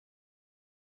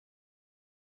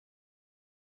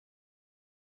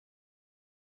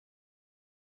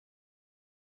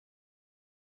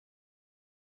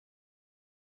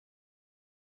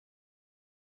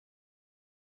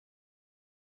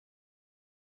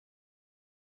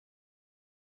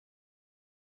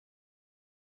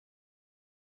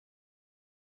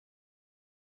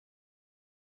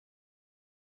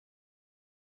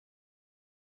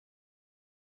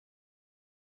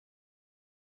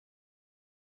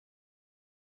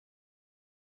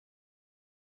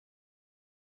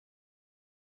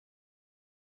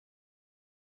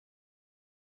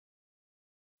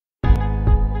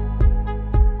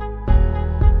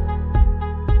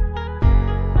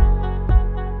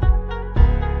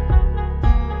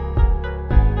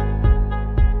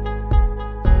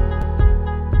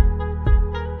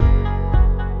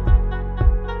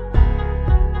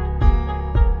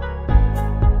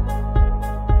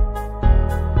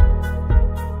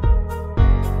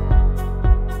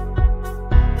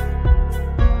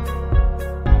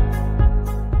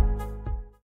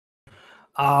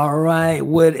right,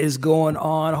 what is going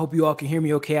on? I hope you all can hear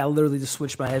me okay. I literally just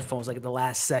switched my headphones like at the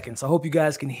last second. So I hope you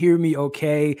guys can hear me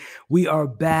okay. We are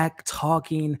back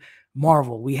talking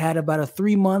Marvel. We had about a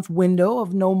 3-month window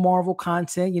of no Marvel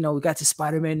content. You know, we got to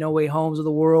Spider-Man No Way Homes of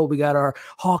the world. We got our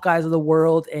Hawkeyes of the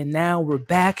world. And now we're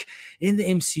back in the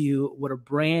MCU with a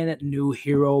brand new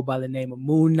hero by the name of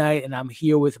Moon Knight. And I'm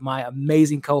here with my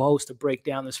amazing co-host to break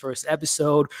down this first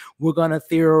episode. We're going to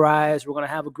theorize. We're going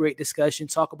to have a great discussion,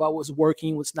 talk about what's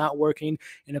working, what's not working,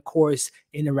 and of course,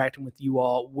 interacting with you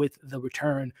all with the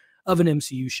return of an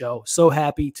MCU show. So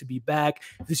happy to be back.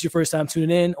 If this is your first time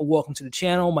tuning in, welcome to the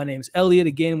channel. My name is Elliot.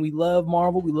 Again, we love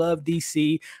Marvel. We love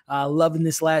DC. Loving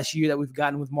this last year that we've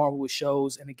gotten with Marvel with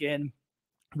shows. And again,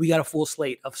 we got a full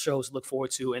slate of shows to look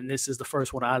forward to, and this is the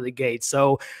first one out of the gate.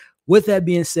 So with that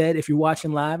being said, if you're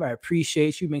watching live, I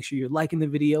appreciate you. Make sure you're liking the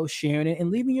video, sharing it, and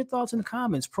leaving your thoughts in the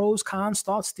comments. Pros, cons,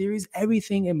 thoughts, theories,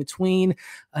 everything in between.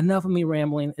 Enough of me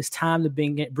rambling. It's time to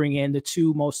bring in the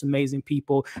two most amazing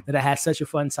people that I had such a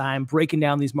fun time breaking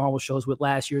down these Marvel shows with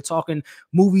last year, talking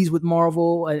movies with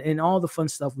Marvel and all the fun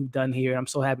stuff we've done here. I'm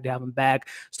so happy to have them back.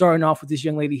 Starting off with this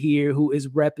young lady here who is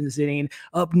representing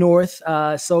up north.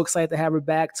 So excited to have her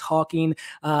back talking.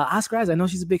 Oscar Isaac, I know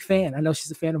she's a big fan. I know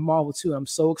she's a fan of Marvel too. I'm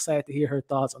so excited to hear her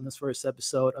thoughts on this first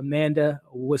episode. Amanda,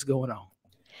 what's going on?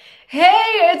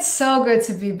 Hey, it's so good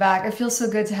to be back. It feels so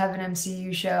good to have an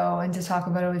MCU show and to talk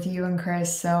about it with you and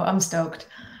Chris. So I'm stoked.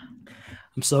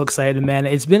 I'm so excited, man.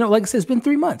 It's been, like I said, it's been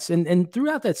 3 months. And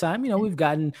throughout that time, you know, we've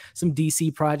gotten some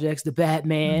DC projects, the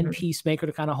Batman, Peacemaker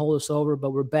to kind of hold us over,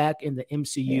 but we're back in the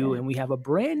MCU and we have a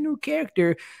brand new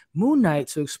character, Moon Knight,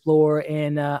 to explore.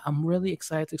 And I'm really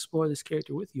excited to explore this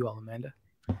character with you all, Amanda.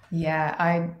 Yeah,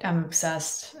 I'm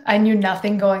obsessed. I knew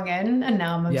nothing going in, and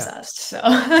now I'm obsessed. So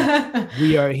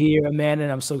we are here, Amanda,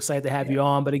 and I'm so excited to have you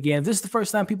on. But again, if this is the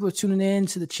first time people are tuning in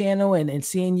to the channel and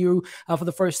seeing you for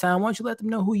the first time, why don't you let them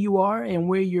know who you are and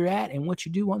where you're at and what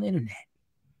you do on the internet?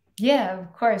 Yeah,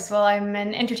 of course. Well, I'm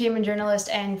an entertainment journalist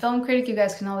and film critic. You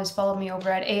guys can always follow me over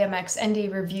at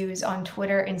AMXND Reviews on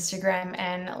Twitter, Instagram,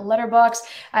 and Letterboxd.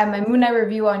 I have my Moon Knight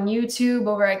review on YouTube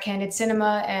over at Candid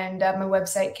Cinema and my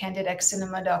website,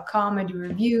 candidcinema.com. I do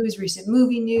reviews, recent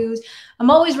movie news. I'm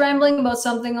always rambling about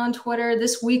something on Twitter.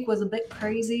 This week was a bit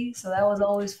crazy, so that was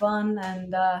always fun.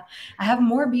 And I have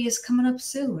Morbius coming up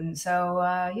soon. So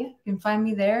yeah, you can find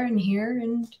me there and here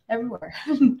and everywhere.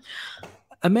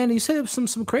 Amanda, you said there was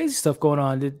some crazy stuff going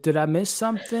on. Did I miss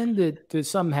something? Did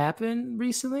something happen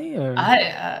recently? Or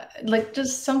like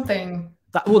just something.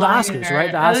 Well, the Oscars,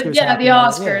 right? The Oscars. Yeah, the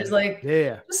Oscars. Yeah. Like,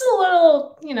 just a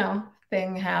little,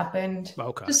 thing happened.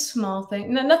 Okay. Just small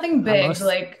thing. No, nothing big.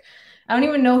 Like, I don't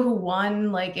even know who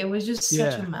won. Like, it was just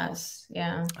such a mess.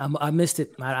 Yeah. I missed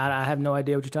it. I have no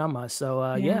idea what you're talking about. So,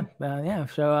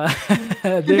 So,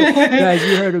 guys,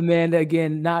 you heard Amanda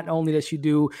again. Not only does she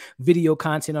do video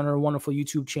content on her wonderful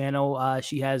YouTube channel,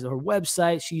 she has her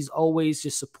website. She's always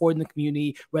just supporting the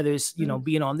community, whether it's, you know,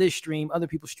 being on this stream, other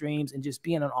people's streams, and just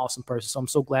being an awesome person. So I'm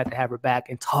so glad to have her back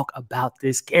and talk about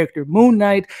this character, Moon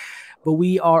Knight. But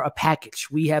we are a package.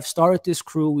 We have started this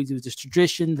crew. We do this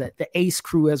tradition, the ACE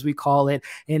crew, as we call it.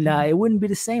 And it wouldn't be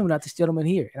the same without this gentleman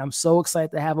here. And I'm so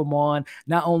excited to have him on.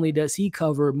 Not only does he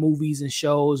cover movies and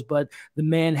shows, but the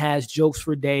man has jokes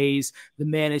for days. The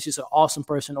man is just an awesome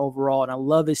person overall. And I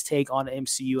love his take on the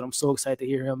MCU. And I'm so excited to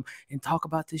hear him and talk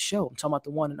about this show. I'm talking about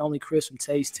the one and only Chris from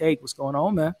Tait. What's going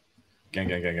on, man?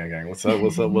 Gang. What's up?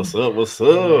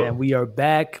 And we are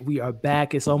back.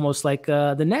 It's almost like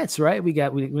the Nets, right? We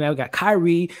now got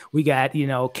Kyrie, we got, you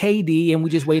know, KD, and we're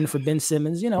just waiting for Ben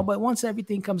Simmons, you know. But once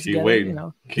everything comes together, you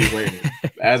know, keep waiting.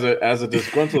 As a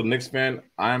disgruntled Knicks fan,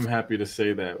 I'm happy to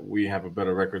say that we have a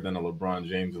better record than a LeBron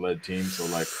James led team. So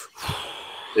like,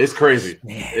 it's crazy.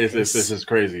 This is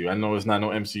crazy. I know it's not no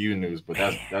MCU news, but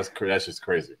that's just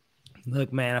crazy.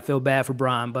 Look, man, I feel bad for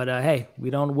Brian, but hey,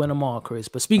 we don't win them all, Chris.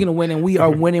 But speaking of winning, we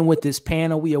are winning with this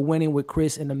panel. We are winning with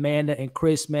Chris and Amanda. And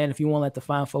Chris, man, if you want to let the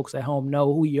fine folks at home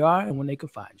know who you are and when they can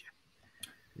find you.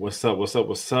 What's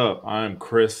up? I'm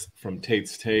Chris from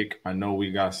Tait's Take. I know we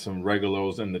got some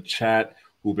regulars in the chat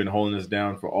who've been holding us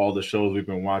down for all the shows we've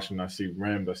been watching. I see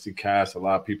Rim, I see Cass, a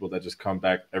lot of people that just come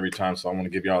back every time. So I want to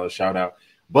give y'all a shout out.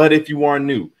 But if you are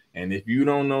new and if you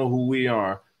don't know who we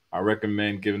are, I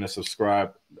recommend giving a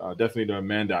subscribe. Definitely to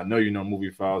Amanda. I know you know Movie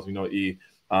Files. You know E.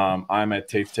 I'm at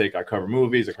Tait's Take. I cover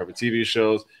movies. I cover TV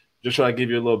shows. Just try to give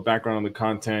you a little background on the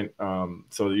content.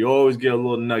 So you always get a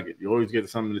little nugget. You always get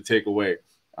something to take away.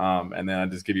 And then I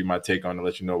just give you my take on it,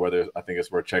 let you know whether I think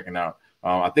it's worth checking out.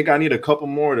 I think I need a couple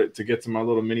more to get to my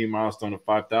little mini milestone of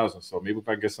 5,000. So maybe if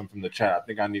I get some from the chat, I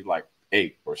think I need like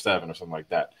 8 or 7 or something like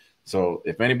that. So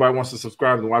if anybody wants to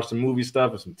subscribe and watch some movie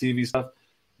stuff and some TV stuff,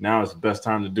 now is the best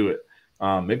time to do it.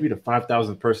 Maybe the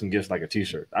 5,000 person gets like a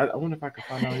t-shirt. I wonder if I could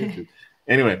find out on YouTube.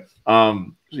 Anyway,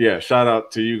 yeah, shout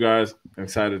out to you guys. I'm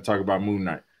excited to talk about Moon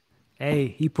Knight. Hey,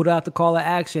 he put out the call to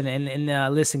action.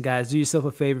 And listen, guys, do yourself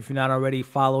a favor if you're not already.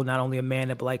 Follow not only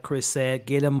Amanda, but like Chris said,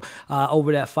 get him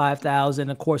over that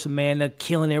 5,000. Of course, Amanda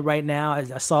killing it right now.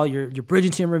 I saw your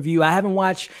Bridgerton review. I haven't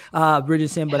watched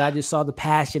Bridgerton, but I just saw the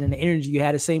passion and the energy you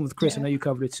had. The same with Chris. I know you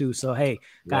covered it too. So hey,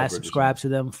 guys, subscribe to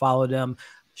them, follow them.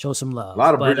 Show some love. A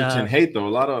lot of Bridgerton hate though. A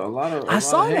lot of. I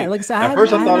saw that. Like I said, at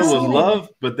first I thought it was love,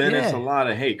 but then it's a lot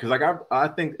of hate. Because like I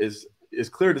think it's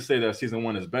clear to say that season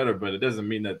 1 is better, but it doesn't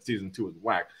mean that season 2 is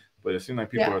whack. But it seems like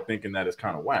people are thinking that it's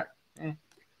kind of whack.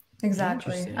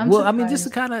 Exactly. Well, I mean, just to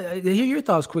kind of hear your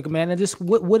thoughts quick, man. And just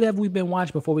what have we been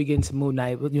watching before we get into Moon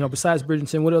Knight? You know, besides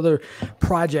Bridgerton, what other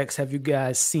projects have you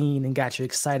guys seen and got you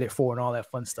excited for and all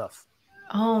that fun stuff?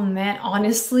 Oh man,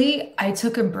 honestly, I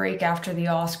took a break after the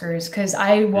Oscars because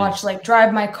I watched like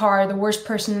Drive My Car, The Worst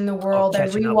Person in the World. I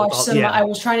rewatched some. I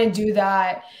was trying to do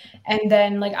that, and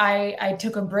then like I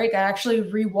took a break. I actually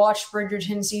rewatched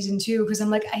Bridgerton season 2 because I'm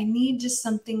like, I need just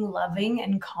something loving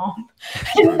and calm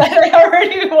that I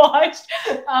already watched.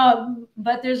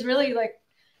 But there's really like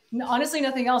honestly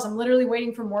nothing else. I'm literally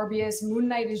waiting for Morbius. Moon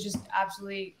Knight is just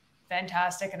absolutely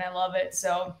fantastic, and I love it.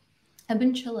 So I've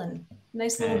been chilling.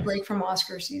 Nice little break from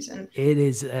Oscar season. It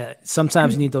is.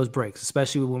 Sometimes you need those breaks,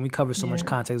 especially when we cover so much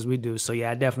content as we do. So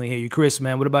yeah, I definitely hear you. Chris,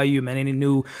 man, what about you, man? Any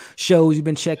new shows you've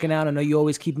been checking out? I know you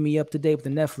always keeping me up to date with the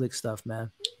Netflix stuff, man.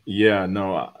 Yeah,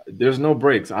 no, there's no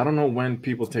breaks. I don't know when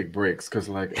people take breaks because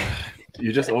like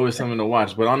you're just always something to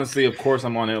watch. But honestly, of course,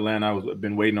 I'm on Atlanta. I've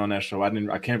been waiting on that show. I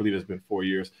can't believe it's been 4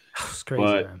 years. It's crazy,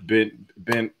 but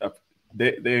man.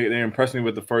 They impressed me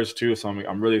with the first 2, so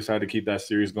I'm really excited to keep that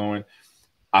series going.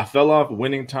 I fell off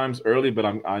Winning Times early, but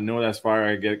I know that's fire.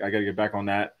 I got to get back on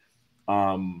that.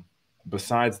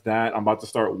 Besides that, I'm about to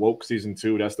start Woke season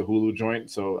 2. That's the Hulu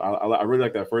joint. So I really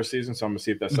like that first season. So I'm gonna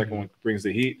see if that second one brings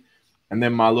the heat. And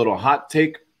then my little hot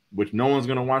take, which no one's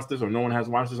gonna watch this or no one has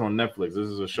watched this on Netflix. This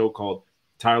is a show called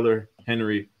Tyler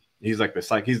Henry. He's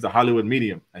he's the Hollywood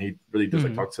medium, and he really does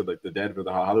like talk to like the dead or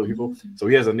the Hollywood people. So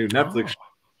he has a new Netflix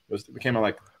show. It came out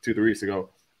like 2-3 weeks ago.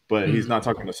 But he's not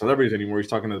talking to celebrities anymore. He's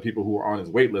talking to the people who are on his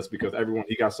wait list because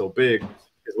he got so big,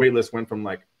 his wait list went from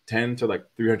like 10 to like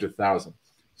 300,000.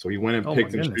 So he went and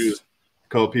picked and choose a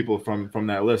couple people from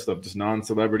that list of just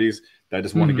non-celebrities that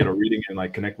just want to get a reading and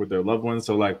like connect with their loved ones.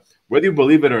 So like whether you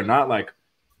believe it or not, like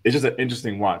it's just an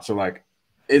interesting watch. So like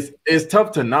it's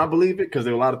tough to not believe it because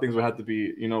there are a lot of things would have to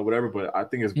be, you know, whatever. But I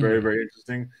think it's very, very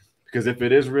interesting because if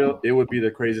it is real, it would be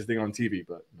the craziest thing on TV.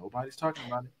 But nobody's talking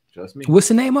about it. Just me. What's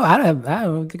the name of it? I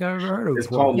don't think I've ever heard of it. It's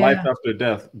called Life After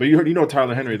Death. But you know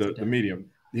Tyler Henry, the medium.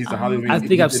 He's the Hollywood. I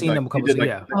think I've seen him a couple of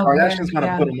times. The Kardashians kind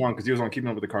of put him on because he was on Keeping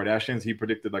Up with the Kardashians. He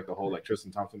predicted like the whole like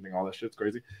Tristan Thompson thing, all that shit's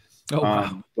crazy.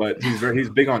 But he's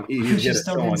big on E. He had a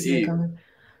show on E.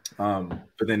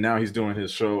 But then now he's doing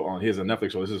his show on. He has a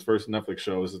Netflix show. This is his first Netflix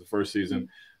show. This is the first season.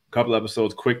 A couple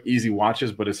episodes, quick, easy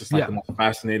watches. But it's just like the most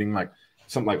fascinating, like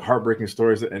some like heartbreaking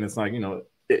stories. And it's like, you know,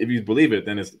 if you believe it,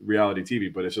 then it's reality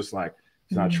TV. But it's just like.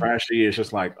 It's not trashy. It's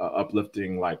just like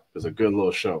uplifting. Like it's a good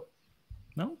little show.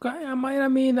 Okay, I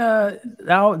mean,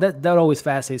 that always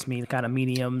fascinates me. Kind of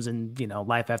mediums and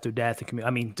life after death. I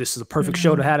mean, this is a perfect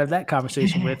show to have that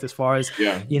conversation with, as far as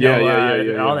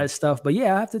all that stuff. But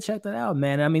yeah, I have to check that out,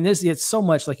 man. I mean, it's so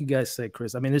much, like you guys said,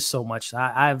 Chris. I mean, there's so much.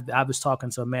 I was talking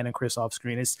to Amanda and Chris off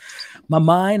screen. My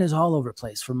mind is all over the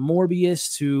place, from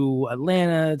Morbius to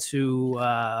Atlanta to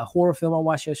a horror film I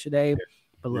watched yesterday.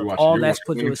 But look, all that's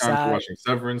put to aside. You're watching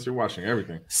Severance. You're watching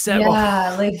everything.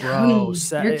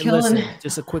 You're killing.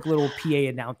 Just a quick little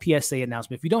PSA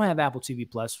announcement. If you don't have Apple TV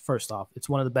Plus, first off, it's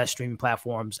one of the best streaming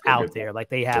platforms out there. Like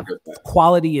they have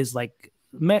quality is like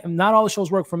not all the shows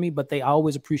work for me, but I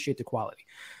always appreciate the quality.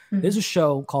 There's a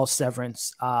show called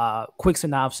Severance. Quick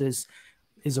synopsis.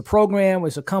 Is a program,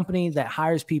 it's a company that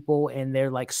hires people and they're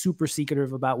like super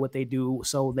secretive about what they do.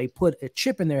 So they put a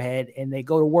chip in their head and they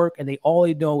go to work and all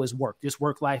they know is work, just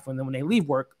work life. And then when they leave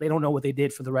work, they don't know what they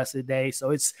did for the rest of the day.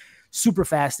 So it's super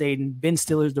fascinating. Ben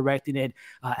Stiller's directing it.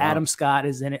 Adam Scott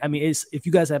is in it. I mean, if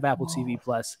you guys have Apple TV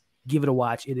Plus, give it a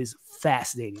watch. It is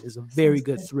fascinating. It's a very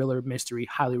good thriller mystery.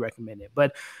 Highly recommend it.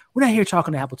 But we're not here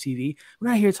talking Apple TV. We're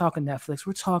not here talking Netflix.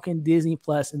 We're talking Disney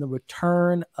Plus and the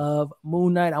return of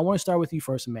Moon Knight. I want to start with you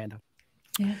first, Amanda.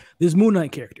 Yeah. This Moon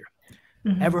Knight character.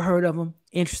 Ever heard of him?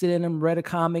 Interested in him? Read the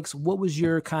comics? What was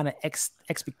your kind of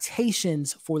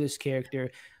expectations for this character?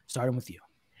 Starting with you.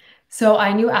 So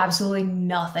I knew absolutely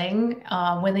nothing.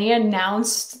 When they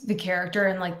announced the character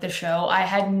in like the show, I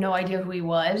had no idea who he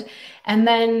was. And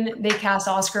then they cast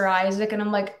Oscar Isaac, and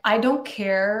I'm like, I don't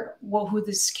care who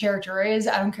this character is.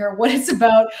 I don't care what it's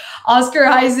about. Oscar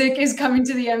Isaac is coming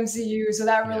to the MCU, so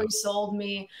that really sold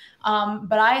me.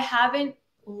 But I haven't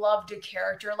loved a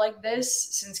character like this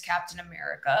since Captain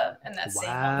America, and that's saying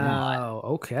a lot. Wow.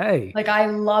 Okay. Like, I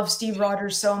love Steve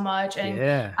Rogers so much,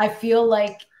 and I feel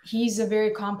like he's a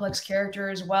very complex character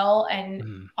as well.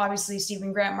 And obviously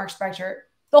Stephen Grant, Mark Spector,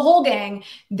 the whole gang,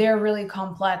 they're really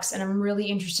complex, and I'm really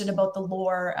interested about the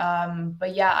lore.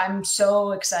 But yeah, I'm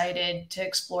so excited to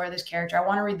explore this character. I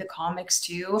want to read the comics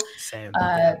too. Same.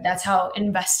 That's how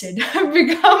invested I've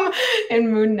become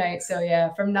in Moon Knight. So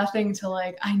yeah, from nothing to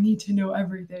like, I need to know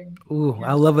everything. Ooh,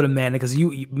 I love it, Amanda, because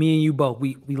me and you both,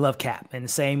 we love Cap, and the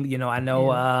same. You know, I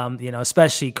know, you know,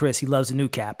 especially Chris, he loves the new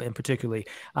Cap, and particularly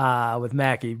with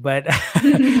Mackie. But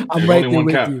I'm right there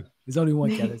with you. There's only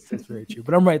one Cap. That's very true.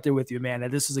 But I'm right there with you, Amanda.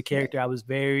 This is a character I was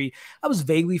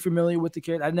vaguely familiar with the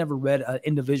character. I never read an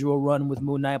individual run with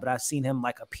Moon Knight, but I've seen him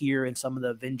like appear in some of the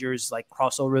Avengers like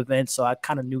crossover events, so I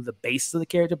kind of knew the base of the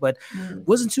character, but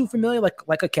wasn't too familiar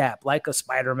like a Cap, like a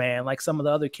Spider-Man, like some of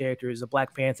the other characters, a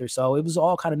Black Panther. So it was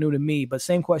all kind of new to me. But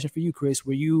same question for you, Chris.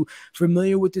 Were you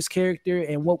familiar with this character,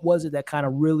 and what was it that kind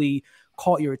of really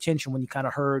caught your attention when you kind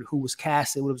of heard who was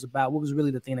casted, what it was about? What was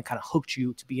really the thing that kind of hooked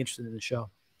you to be interested in the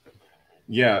show?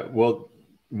 Yeah, well,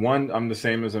 one, I'm the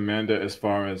same as Amanda as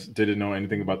far as didn't know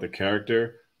anything about the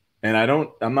character. And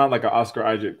I'm not like an Oscar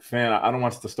Isaac fan. I don't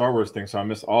watch the Star Wars thing, so I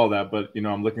miss all that. But, you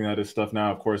know, I'm looking at his stuff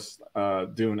now. Of course,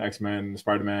 Dune, X-Men,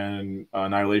 Spider-Man, and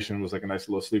Annihilation was like a nice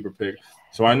little sleeper pick.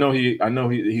 So I know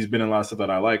he's been in a lot of stuff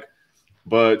that I like.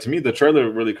 But to me, the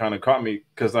trailer really kind of caught me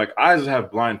because, like, I just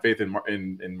have blind faith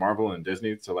in Marvel and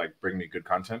Disney to, like, bring me good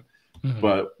content.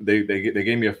 But they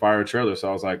gave me a fire trailer. So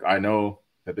I was like, I know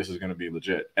that this is going to be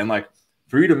legit. And like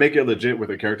for you to make it legit with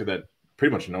a character that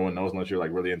pretty much no one knows unless you're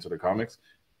like really into the comics,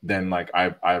 then like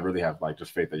I really have like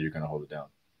just faith that you're going to hold it down.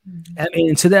 I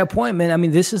mean, to that point, man, I mean,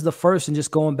 this is the first, and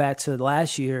just going back to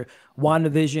last year,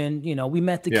 WandaVision, you know, we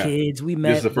met the kids, we met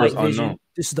this is the first unknown.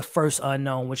 This is the first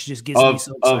unknown, which just gets me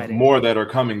so excited. Of more that are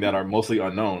coming that are mostly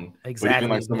unknown. Exactly. But even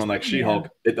like someone like She-Hulk,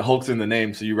 the Hulk's in the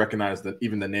name, so you recognize that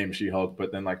even the name She-Hulk.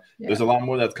 But then like there's a lot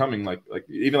more that's coming. Like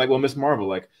even like Miss Marvel,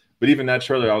 like. But even that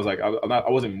trailer, I was like,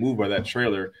 I wasn't moved by that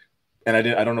trailer, and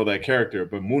I don't know that character.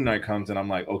 But Moon Knight comes, and I'm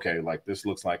like, okay, like this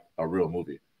looks like a real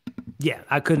movie. Yeah,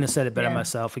 I couldn't have said it better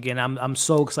myself. Again, I'm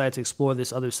so excited to explore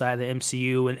this other side of the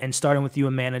MCU, and starting with you,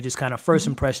 Amanda, just kind of first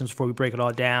impressions before we break it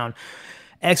all down.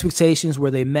 Expectations,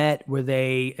 were they met? Were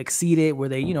they exceeded? Were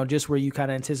they, you know, just where you kind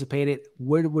of anticipated?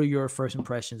 What were your first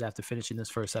impressions after finishing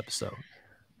this first episode?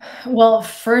 Well,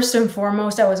 first and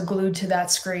foremost, I was glued to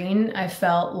that screen. I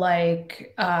felt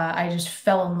like I just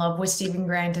fell in love with Stephen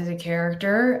Grant as a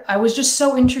character. I was just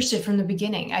so interested from the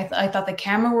beginning. I thought the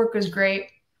camera work was great.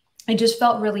 It just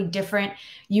felt really different,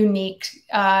 unique.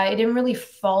 It didn't really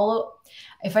follow.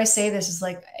 If I say this, it's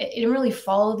like it didn't really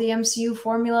follow the MCU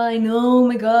formula. I know, oh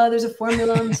my God, there's a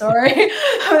formula. I'm sorry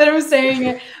that I'm saying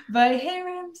it, but hey,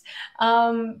 Rams.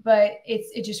 But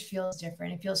it just feels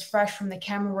different. It feels fresh from the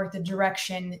camera work, the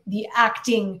direction, the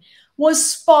acting was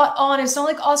spot on. It's not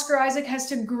like Oscar Isaac has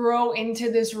to grow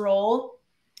into this role.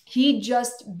 He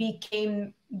just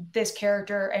became this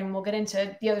character, and we'll get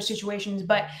into the other situations.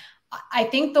 But I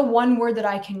think the one word that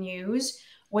I can use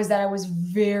was that I was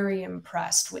very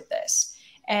impressed with this.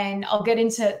 And I'll get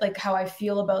into like how I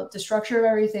feel about the structure of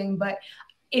everything, but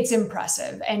it's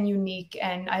impressive and unique,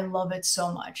 and I love it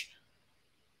so much.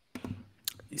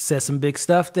 You said some big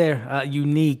stuff there.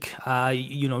 Unique,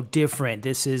 you know, different.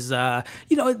 This is,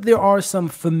 you know, there are some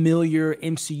familiar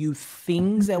MCU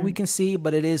things that we can see,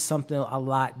 but it is something a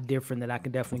lot different that I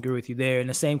can definitely agree with you there. And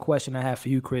the same question I have for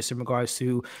you, Chris, in regards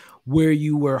to where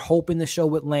you were hoping the show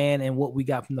would land and what we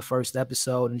got from the first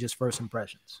episode and just first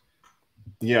impressions.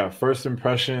 Yeah, first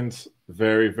impressions,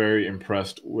 very, very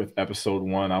impressed with episode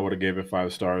 1. I would have gave it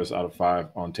 5 stars out of 5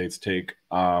 on Tate's Take.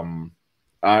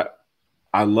 I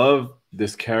love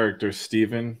this character,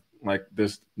 Steven, like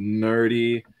this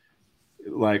nerdy,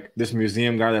 like this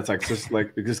museum guy that's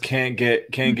like just can't get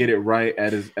it right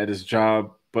at his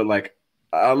job. But like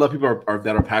I love people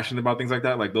that are passionate about things like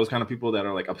that, like those kind of people that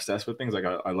are like obsessed with things. Like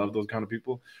I love those kind of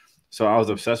people. So I was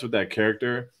obsessed with that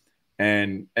character.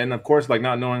 And of course, like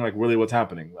not knowing like really what's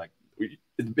happening, like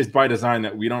it's by design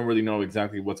that we don't really know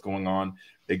exactly what's going on.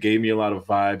 They gave me a lot of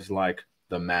vibes like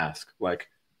The Mask, like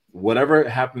whatever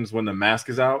happens when the mask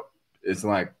is out, it's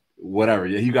like whatever.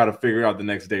 Yeah, you got to figure out the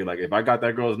next day. Like if I got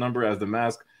that girl's number as The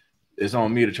Mask, it's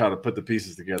on me to try to put the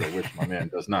pieces together, which my man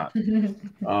does not.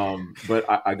 But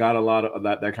I got a lot of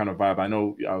that kind of vibe. I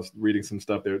know I was reading some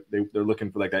stuff. They're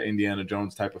looking for like that Indiana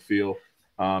Jones type of feel.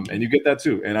 And you get that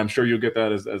too. And I'm sure you'll get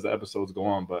that as the episodes go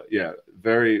on. But yeah,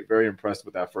 very, very impressed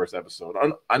with that first episode.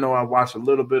 I know I watched a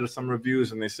little bit of some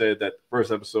reviews and they said that the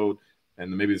first episode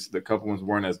and maybe the couple ones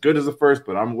weren't as good as the first,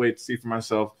 but I'm waiting to see for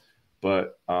myself.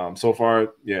 But so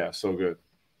far, yeah, so good.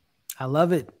 I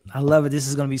love it. I love it. This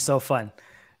is going to be so fun.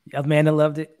 Amanda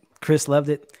loved it. Chris loved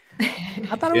it.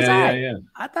 I thought it was all right. Yeah.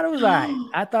 I thought it was all right.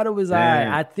 I thought it was all right.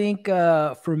 I think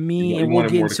for me, and we'll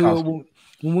get into it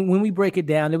when we break it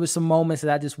down, there was some moments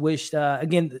that I just wished,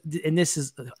 again, and this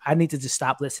is, I need to just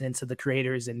stop listening to the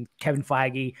creators and Kevin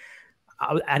Feige.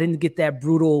 I didn't get that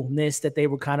brutalness that they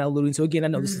were kind of alluding to. Again, I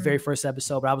know this is the very first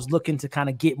episode, but I was looking to kind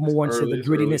of get more into the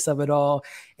grittiness of it all.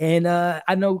 And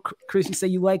I know, Chris, you say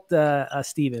you liked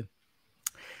Steven.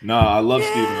 No, I love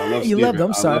Steven. I love Steven. You loved him.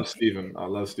 I'm sorry. I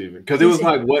love Steven. Because it was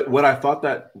like what I thought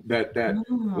that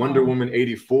Wonder Woman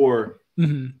 84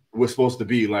 was supposed to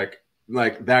be, like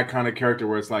that kind of character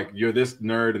where it's like you're this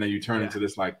nerd and then you turn into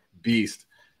this like beast.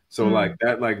 So like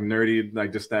that like nerdy,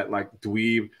 like just that like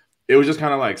dweeb. It was just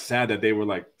kind of like sad that they were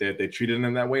like they treated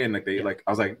him that way, and like they like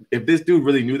I was like, if this dude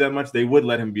really knew that much, they would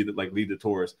let him be like lead the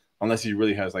tours, unless he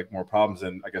really has like more problems.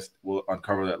 And I guess we'll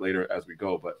uncover that later as we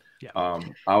go. But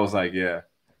I was like, yeah.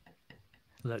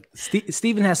 Look,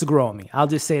 Steven has to grow on me. I'll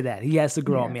just say that. He has to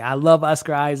grow on me. I love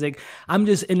Oscar Isaac. And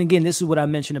again, this is what I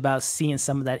mentioned about seeing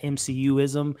some of that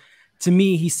MCU-ism. To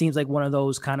me, he seems like one of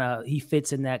those kind of, he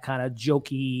fits in that kind of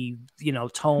jokey,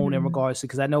 tone in regards to,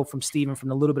 because I know from Steven, from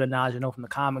the little bit of knowledge I know from the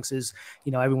comics is,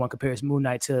 everyone compares Moon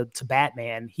Knight to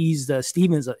Batman.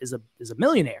 Steven is a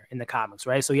millionaire in the comics,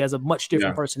 right? So he has a much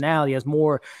different personality, has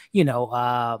more,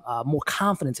 more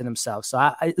confidence in himself.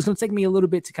 So it's going to take me a little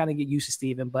bit to kind of get used to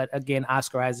Steven. But again,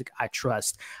 Oscar Isaac, I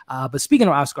trust. But speaking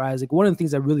of Oscar Isaac, one of the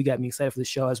things that really got me excited for the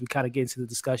show as we kind of get into the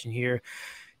discussion here,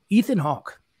 Ethan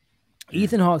Hawke.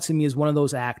 Ethan Hawke to me is one of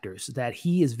those actors that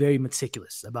he is very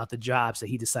meticulous about the jobs that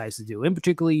he decides to do, in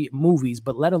particularly movies,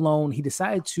 but let alone he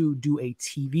decided to do a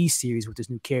TV series with this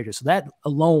new character. So that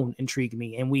alone intrigued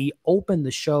me. And we opened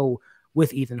the show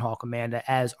with Ethan Hawke, Amanda,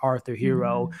 as Arthur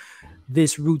Hero.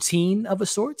 This routine of a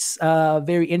sorts,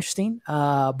 very interesting.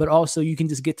 But also you can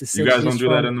just get to see. You guys don't do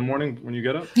that in the morning when you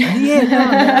get up? Yeah,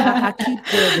 no, I keep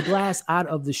the glass out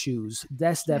of the shoes.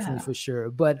 That's definitely for sure.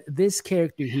 But this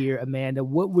character here, Amanda,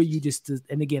 what were you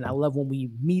and again, I love when we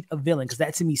meet a villain, because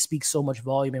that to me speaks so much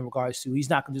volume in regards to, he's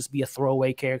not going to just be a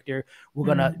throwaway character.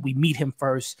 We meet him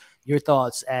first. Your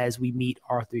thoughts as we meet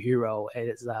Arthur Hero,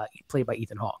 as played by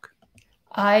Ethan Hawke.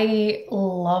 I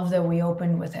love that we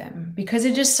opened with him because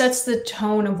it just sets the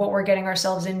tone of what we're getting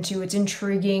ourselves into. It's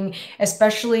intriguing,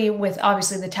 especially with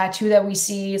obviously the tattoo that we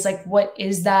see. It's like, what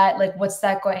is that? Like, what's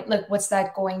that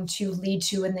going to lead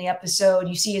to in the episode?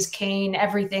 You see his cane,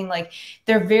 everything. Like,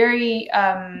 they're very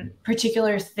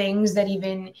particular things that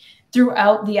even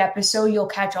throughout the episode you'll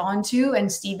catch on to,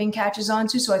 and Steven catches on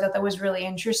to. So I thought that was really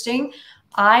interesting.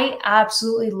 I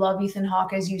absolutely love Ethan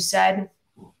Hawke, as you said.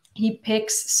 He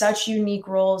picks such unique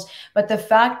roles, but the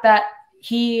fact that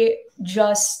he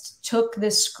just took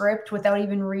this script without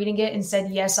even reading it and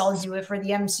said, yes, I'll do it for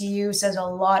the MCU says a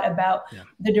lot about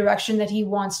the direction that he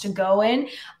wants to go in.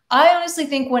 I honestly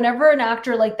think whenever an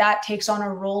actor like that takes on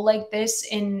a role like this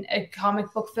in a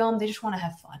comic book film, they just want to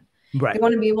have fun. Right. They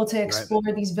want to be able to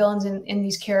explore these villains in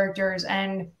these characters.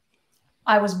 And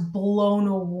I was blown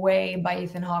away by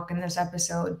Ethan Hawke in this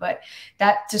episode. But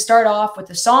that, to start off with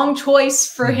the song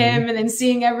choice for him and then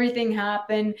seeing everything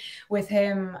happen with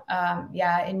him,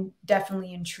 and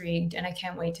definitely intrigued. And I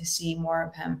can't wait to see more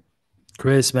of him.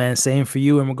 Chris, man, same for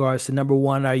you in regards to number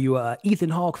one. Are you a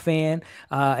Ethan Hawke fan?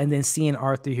 And then seeing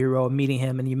Arthur Hero, meeting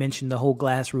him, and you mentioned the whole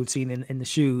glass routine in the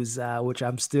shoes, which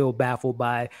I'm still baffled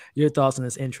by. Your thoughts on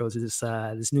this intro to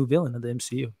this new villain of the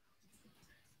MCU?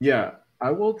 Yeah. I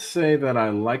will say that I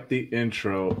like the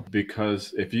intro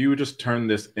because if you just turn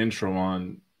this intro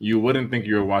on, you wouldn't think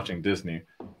you were watching Disney.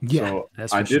 Yeah, so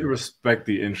I did respect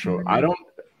the intro. I don't,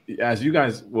 as you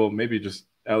guys, well, maybe just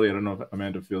Ellie, I don't know if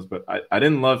Amanda feels, but I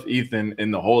didn't love Ethan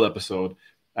in the whole episode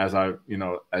as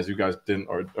you guys didn't,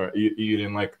 or you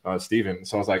didn't like Steven.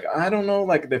 So I was like, I don't know,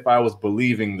 like if I was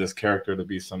believing this character to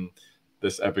be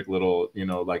this epic little,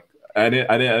 like I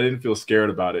didn't feel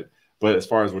scared about it. But as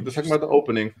far as we're just talking about the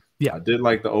opening, I did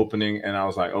like the opening, and I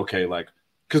was like, okay, like,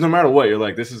 because no matter what, you're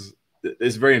like,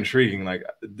 it's very intriguing. Like,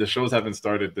 the shows haven't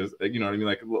started this, you know what I mean?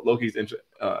 Like, Loki's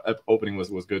opening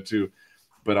was good too,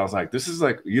 but I was like, this is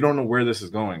like, you don't know where this is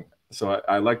going. So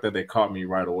I like that they caught me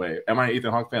right away. Am I an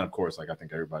Ethan Hawke fan? Of course, like I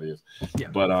think everybody is. Yeah.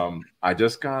 But I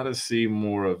just gotta see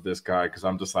more of this guy because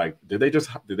I'm just like, did they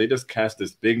just cast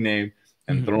this big name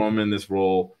and throw him in this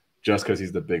role just because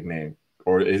he's the big name,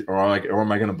 or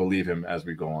am I gonna believe him as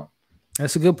we go on?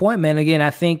 That's a good point, man. Again, I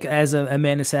think as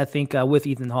Amanda said, I think with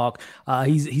Ethan Hawke,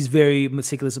 he's very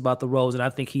meticulous about the roles, and I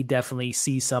think he definitely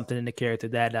sees something in the character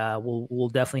that will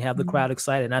definitely have the crowd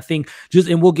excited. And I think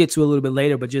and we'll get to a little bit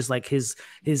later, but just like his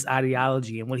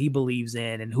ideology and what he believes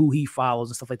in and who he follows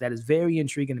and stuff like that is very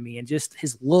intriguing to me. And just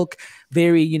his look,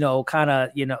 very kind of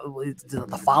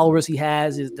the followers he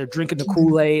has they're drinking the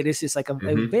Kool-Aid. It's just like a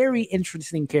very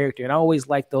interesting character, and I always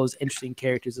like those interesting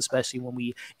characters, especially when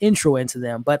we intro into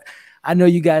them. But I know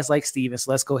you guys like Steven, so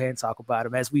let's go ahead and talk about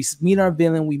him. As we meet our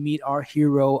villain, we meet our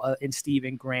hero in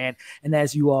Steven Grant. And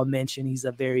as you all mentioned, he's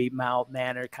a very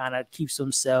mild-mannered, kind of keeps to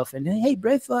himself. And, hey,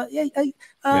 Breath,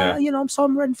 I'm sorry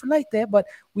I'm ready for night there. But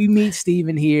we meet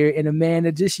Steven here. And,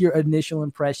 Amanda, just your initial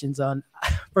impressions on,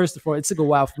 first of all, it took a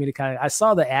while for me to I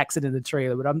saw the accent in the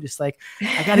trailer, but I'm just like,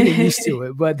 I got to get used to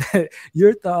it. But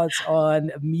your thoughts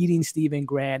on meeting Steven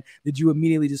Grant, did you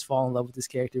immediately just fall in love with this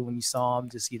character when you saw him,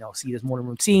 just, see his morning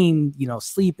routine,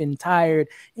 sleeping, tired,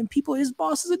 and his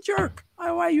boss is a jerk. Why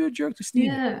are you a jerk to Steven?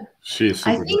 Yeah. She is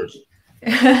super jerk.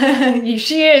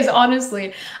 She is,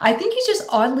 honestly. I think he's just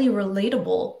oddly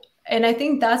relatable. And I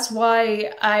think that's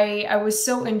why I was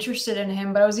so interested in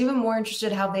him, but I was even more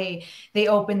interested how they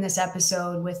opened this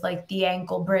episode with like the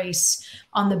ankle brace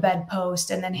on the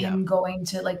bedpost and then him going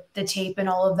to like the tape and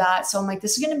all of that. So I'm like,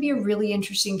 this is going to be a really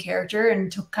interesting character,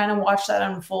 and to kind of watch that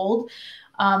unfold,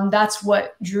 that's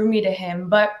what drew me to him.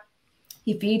 But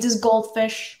he feeds his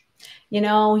goldfish,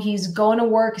 he's going to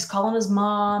work, he's calling his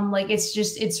mom. Like,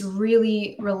 it's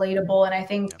really relatable. And I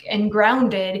think, and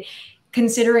grounded,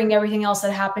 considering everything else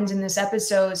that happens in this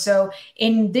episode. So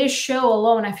in this show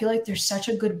alone, I feel like there's such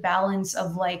a good balance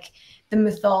of like the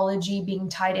mythology being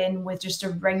tied in with just a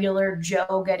regular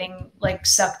Joe getting like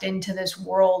sucked into this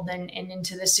world and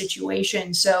into this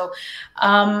situation. So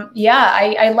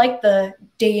I like the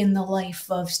day in the life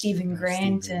of Steven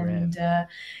Grant.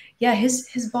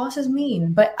 His boss is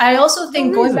mean. But I also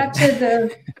think going back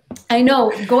to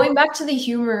the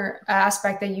humor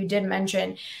aspect that you did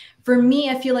mention, for me,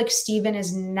 I feel like Steven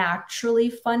is naturally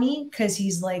funny because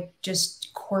he's like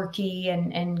just quirky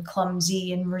and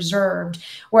clumsy and reserved.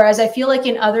 Whereas I feel like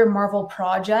in other Marvel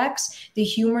projects, the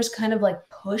humor is kind of like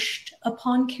pushed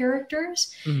upon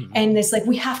characters. And it's like,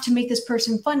 we have to make this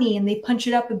person funny, and they punch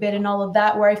it up a bit and all of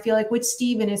that. Where I feel like with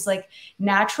Steven, it's like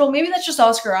natural. Maybe that's just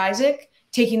Oscar Isaac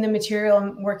taking the material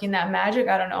and working that magic.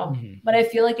 I don't know. But I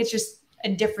feel like it's just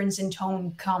a difference in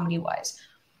tone comedy-wise.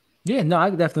 Yeah, no, I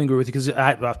definitely agree with you, because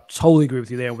I totally agree with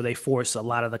you there, where they force a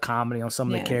lot of the comedy on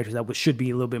some of the characters that should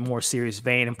be a little bit more serious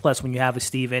vein. And plus, when you have a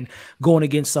Steven going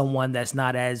against someone that's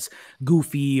not as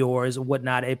goofy or as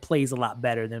whatnot, it plays a lot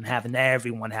better than having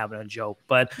everyone having a joke.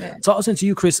 But tossing to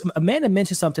you, Chris, Amanda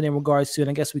mentioned something in regards to,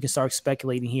 and I guess we can start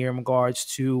speculating here in regards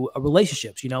to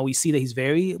relationships. We see that he's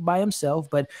very by himself,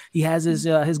 but he has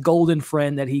his golden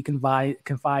friend that he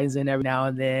confides in every now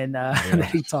and then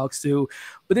that he talks to.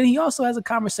 But then he also has a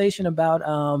conversation about,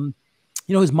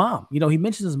 his mom. He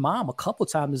mentions his mom a couple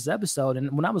times in this episode. And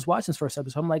when I was watching this first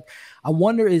episode, I'm like, I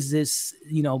wonder, is this,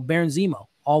 Baron Zemo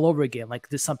all over again? Like,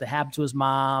 did something happen to his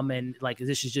mom? And like,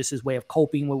 this is just his way of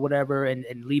coping with whatever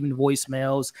and leaving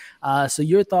voicemails. So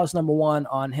your thoughts, number one,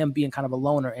 on him being kind of a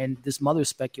loner and this mother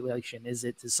speculation. Is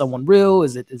someone real?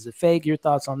 Is it fake? Your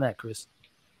thoughts on that, Chris?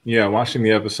 Yeah, watching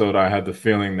the episode, I had the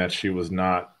feeling that she was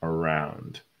not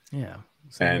around. Yeah.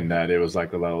 And that it was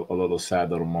like a little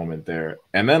sad little moment there.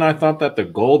 And then I thought that the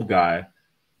gold guy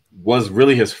was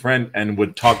really his friend and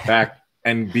would talk back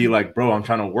and be like, bro, I'm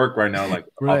trying to work right now. Like,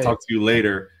 I'll talk to you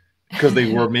later. Because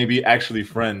they were maybe actually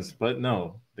friends. But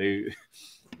no, they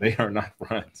are not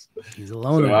friends. He's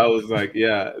alone. So I was like,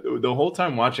 yeah, the whole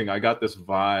time watching, I got this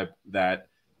vibe that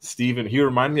Steven, he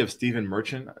reminded me of Stephen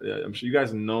Merchant. I'm sure you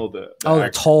guys know the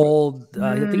tall,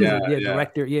 I think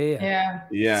director. Yeah.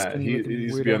 He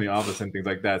used to be on The Office and things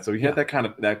like that. So he had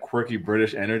that quirky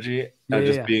British energy,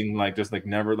 being like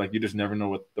never, like, you just never know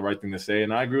what the right thing to say.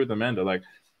 And I agree with Amanda. Like,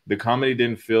 the comedy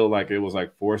didn't feel like it was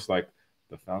like forced, like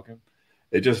the Falcon.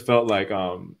 It just felt like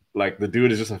the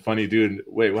dude is just a funny dude.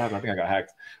 Wait, what happened? I think I got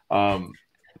hacked.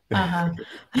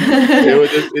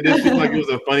 It just seemed like he was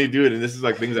a funny dude, and this is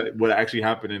like things that would actually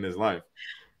happen in his life.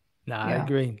 No, I Yeah.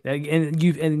 agree.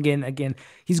 And again,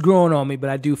 he's growing on me,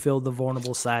 but I do feel the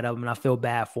vulnerable side of him, and I feel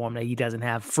bad for him that he doesn't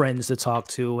have friends to talk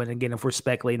to. And again, if we're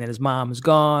speculating that his mom is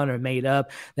gone or made up,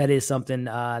 that is something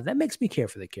that makes me care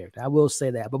for the character. I will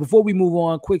say that. But before we move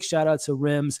on, quick shout out to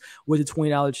Rims with a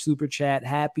 $20 super chat.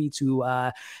 Happy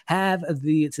to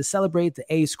to celebrate the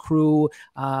Ace crew.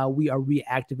 We are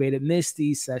reactivated. Missed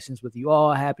these sessions with you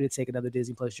all. Happy to take another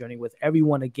Disney Plus journey with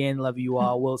everyone again. Love you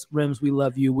all. Will Rims, we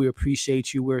love you. We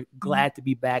appreciate you. We're glad to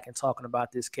be back and talking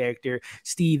about this character,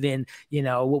 Steven,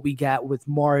 what we got with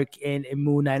Mark and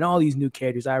Moon Knight and all these new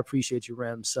characters. I appreciate you,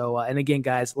 Rem. So, and again,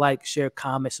 guys, like, share,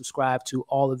 comment, subscribe to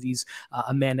all of these,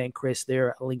 Amanda and Chris.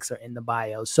 Their links are in the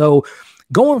bio. So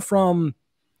going from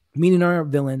meeting our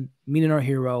villain, meeting our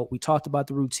hero, we talked about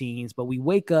the routines, but we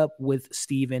wake up with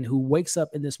Steven, who wakes up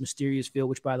in this mysterious field,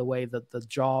 which, by the way, the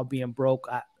jaw being broke,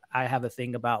 I have a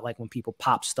thing about like when people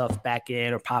pop stuff back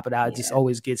in or pop it out. It just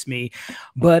always gets me.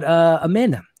 But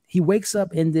Amanda, he wakes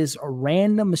up in this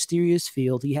random mysterious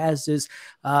field. He has this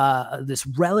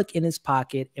relic in his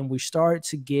pocket, and we start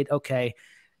to get, okay,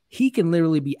 he can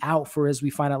literally be out for, as we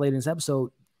find out later in this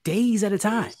episode, days at a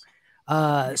time.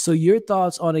 So your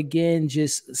thoughts on, again,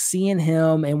 just seeing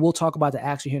him, and we'll talk about the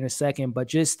action here in a second, but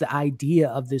just the idea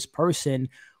of this person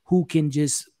who can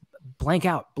just black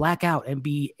out, and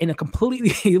be in a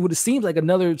completely, what it seems like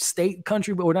another state,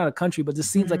 country, but we're not a country, but this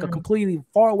seems like a completely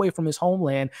far away from his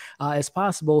homeland as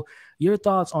possible. Your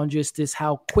thoughts on just this,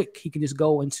 how quick he can just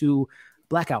go into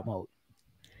blackout mode?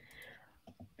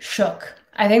 Shook.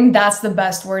 I think that's the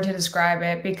best word to describe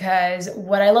it, because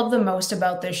what I love the most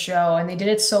about this show, and they did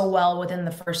it so well within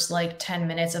the first like 10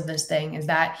 minutes of this thing, is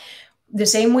that the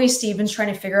same way Steven's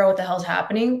trying to figure out what the hell's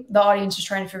happening, the audience is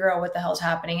trying to figure out what the hell's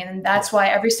happening. And that's why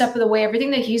every step of the way,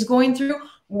 everything that he's going through,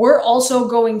 we're also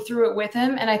going through it with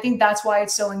him. And I think that's why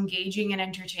it's so engaging and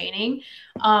entertaining.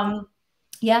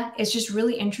 Yeah, it's just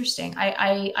really interesting.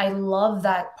 I love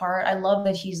that part. I love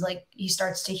that he's like, he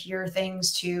starts to hear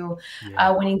things too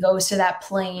when he goes to that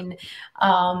plane.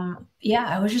 Yeah,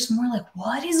 I was just more like,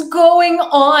 what is going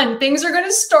on? Things are going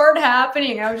to start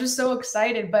happening. I was just so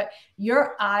excited, but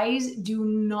your eyes do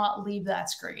not leave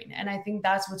that screen. And I think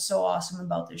that's what's so awesome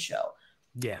about this show.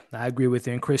 Yeah, I agree with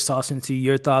you. And Chris, tossing to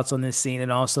your thoughts on this scene,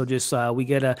 and also just we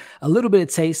get a little bit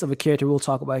of taste of a character we'll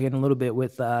talk about here in a little bit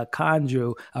with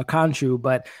Khonshu.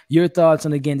 But your thoughts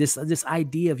on, again, this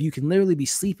idea of you can literally be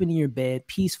sleeping in your bed,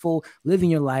 peaceful, living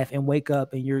your life, and wake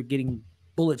up and you're getting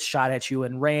bullets shot at you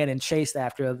and ran and chased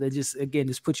after. They just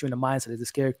puts you in the mindset of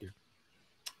this character.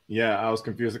 Yeah, I was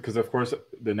confused because, of course,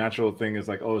 the natural thing is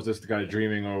like, oh, is this the guy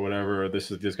dreaming or whatever? Or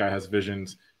this guy has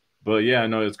visions. But yeah,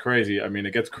 no, it's crazy. I mean,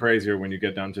 it gets crazier when you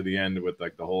get down to the end with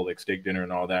like the whole like steak dinner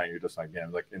and all that. And you're just like,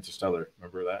 damn, like Interstellar.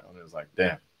 Remember that? And it was like,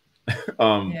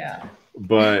 damn. Yeah.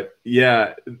 But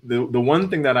yeah, the one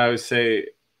thing that I would say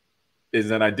is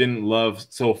that I didn't love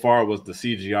so far was the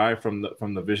CGI from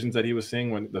the visions that he was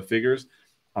seeing, when the figures.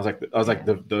 I was like,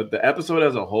 the episode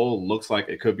as a whole looks like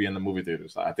it could be in the movie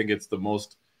theaters. I think it's the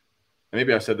most.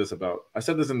 Maybe I said this in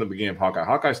the beginning of Hawkeye.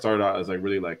 Hawkeye started out as like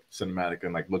really like cinematic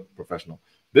and like looked professional.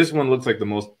 This one looks like the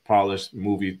most polished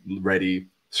movie ready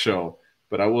show.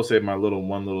 But I will say one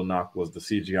little knock was the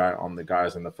CGI on the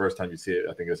guys. And the first time you see it,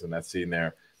 I think it's in that scene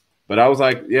there. But I was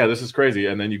like, yeah, this is crazy.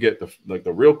 And then you get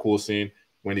the real cool scene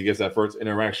when he gets that first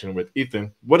interaction with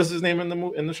Ethan. What is his name in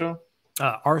the show?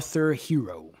 Arthur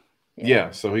Hero.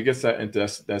 Yeah. So he gets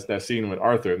that's that scene with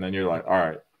Arthur, and then you're like, all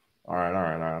right.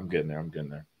 I'm getting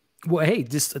there. Well, hey,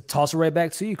 just toss it right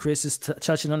back to you, Chris. Just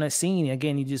touching on that scene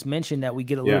again. You just mentioned that we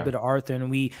get a little bit of Arthur,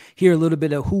 and we hear a little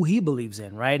bit of who he believes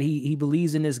in. Right? He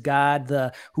believes in this God,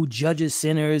 who judges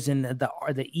sinners, and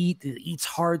the eats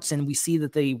hearts, and we see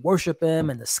that they worship him,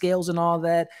 and the scales and all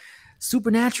that.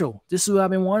 Supernatural. This is what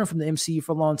I've been wanting from the MCU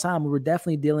for a long time. We were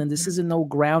definitely dealing. This isn't no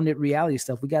grounded reality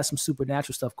stuff. We got some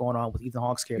supernatural stuff going on with Ethan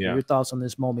Hawke's character. Your thoughts on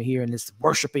this moment here and this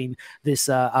worshiping this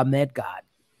Ahmed God?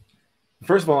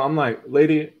 First of all, I'm like,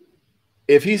 lady,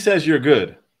 if he says you're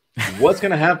good, what's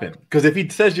going to happen? Because if he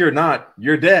says you're not,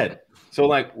 you're dead. So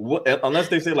like, unless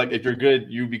they say like, if you're good,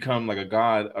 you become like a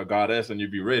god, a goddess, and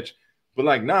you'd be rich. But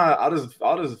like, nah, I'll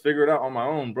just figure it out on my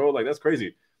own, bro. Like, that's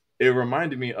crazy. It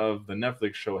reminded me of the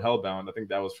Netflix show Hellbound. I think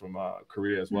that was from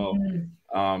Korea as well.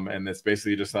 And it's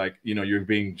basically just like, you're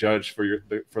being judged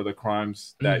for the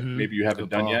crimes that maybe you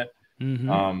haven't done yet.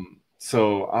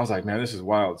 So I was like, man, this is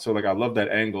wild. So like, I love that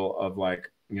angle of like,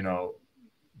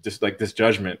 just like this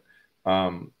judgment.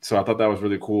 So I thought that was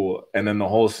really cool. And then the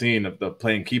whole scene of the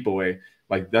playing keep away,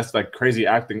 like that's like crazy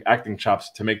acting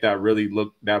chops to make that really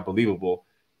look that believable,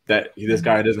 that this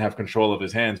guy doesn't have control of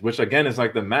his hands, which again is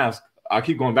like the mask. I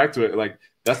keep going back to it. Like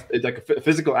it's like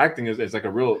physical acting is like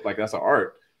a real, like that's an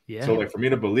art. Yeah. So like for me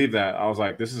to believe that, I was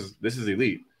like, this is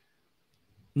elite.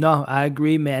 No, I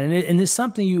agree, man. And it's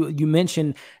something you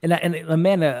mentioned. And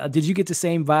Amanda, did you get the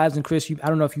same vibes? And Chris, I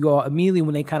don't know if you all immediately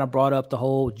when they kind of brought up the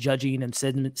whole judging and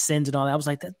sins and all that, I was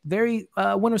like, that's very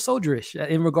Winter Soldier-ish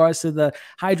in regards to the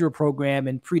Hydra program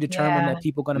and predetermined that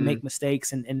people are going to make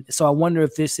mistakes. And so I wonder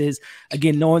if this is,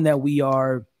 again, knowing that we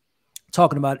are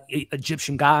talking about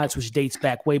Egyptian gods, which dates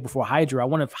back way before Hydra. I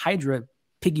wonder if Hydra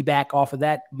piggyback off of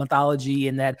that mythology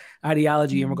and that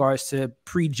ideology in regards to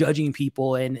prejudging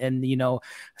people and you know,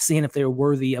 seeing if they're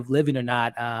worthy of living or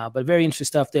not. But very interesting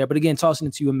stuff there. But again, tossing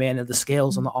it to you, Amanda, the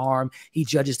scales on the arm, he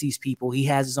judges these people. He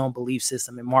has his own belief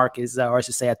system. And Mark is, or I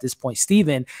should say at this point,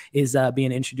 Steven is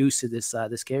being introduced to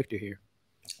this character here.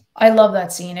 I love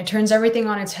that scene. It turns everything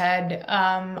on its head.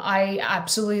 I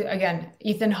absolutely, again,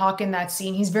 Ethan Hawke in that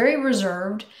scene, he's very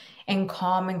reserved and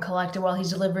calm and collected while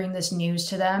he's delivering this news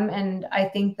to them. And I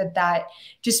think that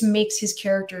just makes his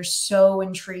character so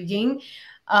intriguing.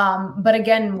 But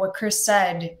again, what Chris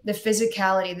said, the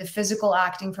physicality, the physical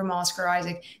acting from Oscar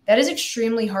Isaac, that is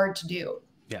extremely hard to do.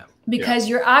 Yeah. Because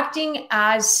you're acting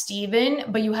as Steven,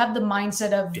 but you have the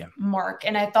mindset of Mark.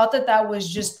 And I thought that was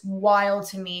just wild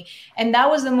to me. And that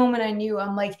was the moment I knew,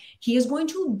 I'm like, he is going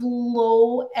to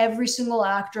blow every single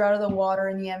actor out of the water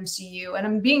in the MCU. And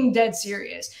I'm being dead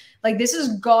serious. Like, this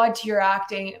is God tier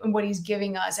acting and what he's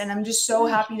giving us. And I'm just so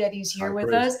happy that he's here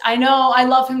with us. I know, I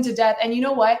love him to death. And you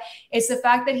know what? It's the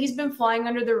fact that he's been flying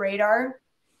under the radar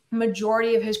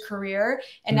majority of his career,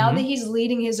 and now that he's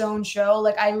leading his own show,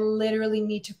 like, I literally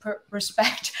need to put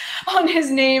respect on his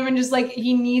name, and just like,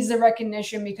 he needs the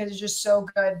recognition because it's just so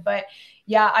good. But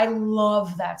yeah, I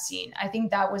love that scene. I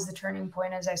think that was the turning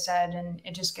point, as I said, and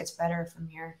it just gets better from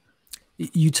here.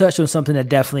 You touched on something that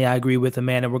definitely I agree with,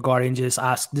 Amanda, regarding just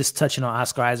touching on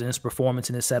Oscar Isaac and his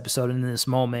performance in this episode and in this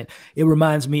moment. It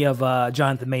reminds me of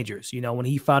Jonathan Majors, you know, when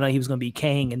he found out he was going to be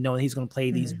Kang and knowing he's going to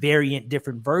play these variant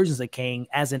different versions of Kang.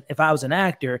 If I was an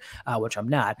actor, which I'm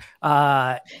not,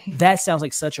 that sounds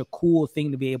like such a cool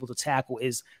thing to be able to tackle,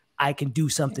 is I can do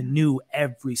something new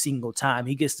every single time.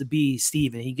 He gets to be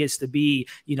Steven. He gets to be,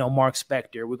 you know, Mark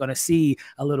Spector. We're going to see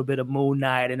a little bit of Moon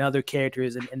Knight and other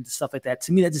characters and stuff like that.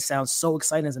 To me, that just sounds so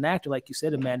exciting as an actor. Like you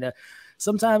said, Amanda,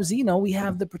 sometimes, you know, we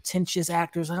have the pretentious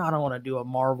actors. I don't want to do a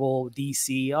Marvel,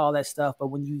 DC, all that stuff. But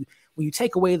when you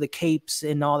take away the capes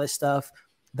and all that stuff,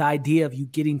 the idea of you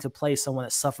getting to play someone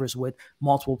that suffers with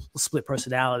multiple split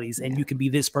personalities, and you can be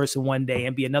this person one day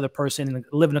and be another person and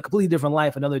living a completely different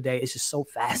life another day. It's just so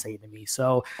fascinating to me.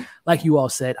 So like you all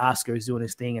said, Oscar is doing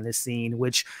his thing in this scene,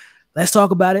 which, let's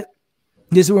talk about it.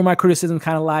 This is where my criticism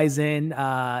kind of lies in,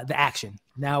 the action.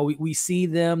 Now we see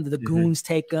them, the goons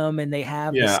take them, and they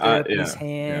have the stirrup in his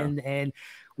hand, and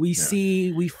we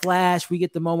see, we flash, we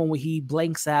get the moment where he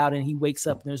blanks out and he wakes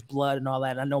up and there's blood and all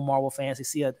that. And I know Marvel fans, they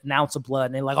see an ounce of blood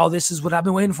and they're like, oh, this is what I've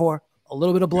been waiting for. A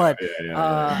little bit of blood.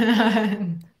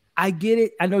 I get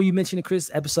it. I know you mentioned it,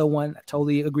 Chris, episode 1. I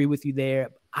totally agree with you there.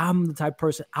 I'm the type of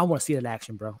person, I want to see that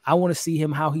action, bro. I want to see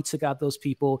him, how he took out those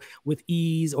people with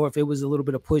ease, or if it was a little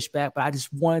bit of pushback, but I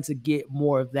just wanted to get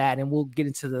more of that. And we'll get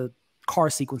into the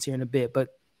car sequence here in a bit, but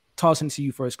tossing to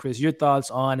you first, Chris, your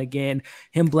thoughts on, again,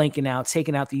 him blanking out,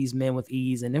 taking out these men with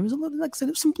ease. And there was a little, like I said,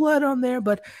 there's some blood on there,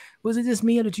 but was it just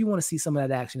me, or did you want to see some of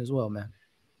that action as well, man?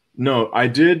 No, I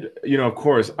did. You know, of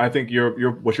course, I think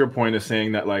what your point is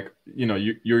saying, that, like, you know,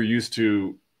 you're used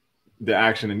to the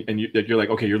action and you're like,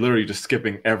 okay, you're literally just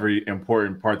skipping every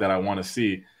important part that I want to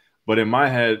see. But in my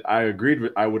head, I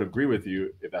would agree with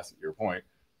you if that's your point.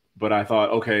 But I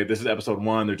thought, okay, this is episode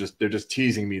 1. They're just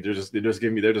teasing me. They're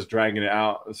just dragging it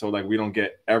out. So like, we don't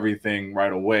get everything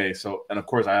right away. So, and of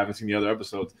course I haven't seen the other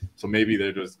episodes. So maybe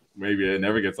it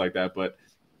never gets like that. But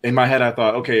in my head, I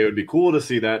thought, okay, it would be cool to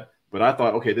see that. But I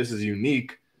thought, okay, this is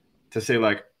unique to say,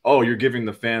 like, oh, you're giving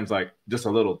the fans like just a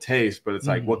little taste, but it's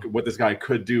like what this guy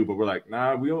could do. But we're like,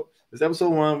 nah, we don't. This episode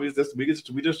 1, we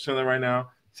just chilling right now.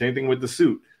 Same thing with the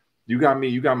suit. You got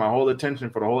my whole attention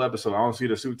for the whole episode. I don't see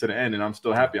the suit to the end, and I'm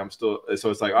still happy. So it's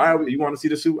like, all right, you want to see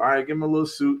the suit? All right, give him a little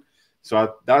suit.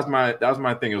 So that was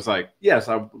my thing. It was like, yes,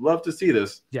 I would love to see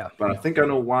this. Yeah, but I think I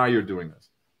know why you're doing this.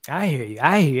 I hear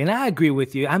you, and I agree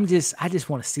with you. I just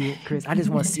want to see it, Chris. I just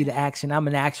want to see the action. I'm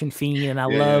an action fiend, and I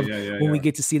love when we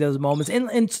get to see those moments. And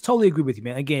totally agree with you,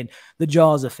 man. Again, the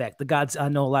Jaws effect. I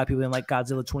know a lot of people didn't like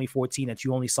Godzilla 2014, that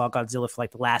you only saw Godzilla for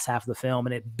like the last half of the film,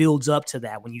 and it builds up to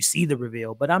that when you see the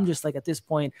reveal. But I'm just like, at this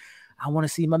point, I want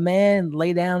to see my man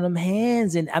lay down them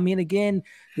hands. And I mean, again,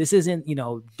 this isn't, you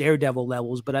know, Daredevil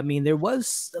levels, but I mean,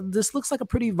 this looks like a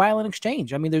pretty violent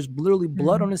exchange. I mean, there's literally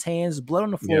blood on his hands, blood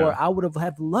on the floor. I would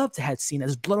have loved to have seen that.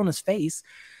 There's blood on his face,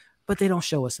 but they don't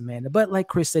show us, Amanda. But like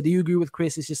Chris said, do you agree with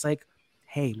Chris? It's just like,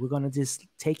 hey, we're gonna just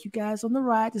take you guys on the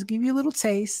ride, just give you a little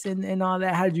taste and all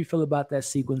that. How did you feel about that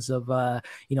sequence of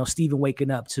Steven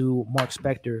waking up to Mark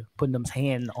Spector putting his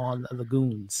hand on the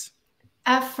goons?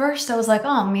 At first, I was like,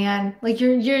 "Oh man, like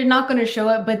you're not going to show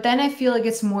it," but then I feel like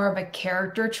it's more of a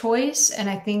character choice, and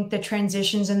I think the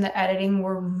transitions and the editing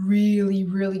were really,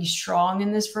 really strong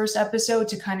in this first episode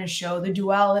to kind of show the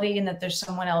duality and that there's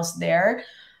someone else there.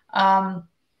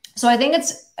 So I think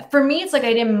for me, it's like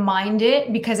I didn't mind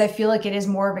it because I feel like it is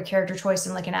more of a character choice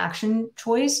than like an action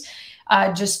choice,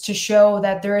 just to show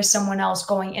that there is someone else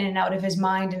going in and out of his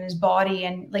mind and his body,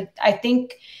 and like I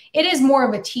think it is more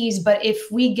of a tease. But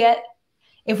if we get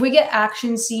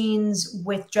action scenes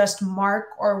with just Mark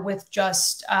or with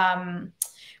just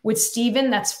with Steven,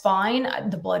 that's fine.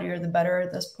 The bloodier, the better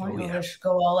at this point. We'll just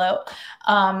go all out.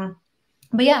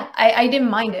 But yeah, I didn't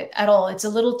mind it at all. It's a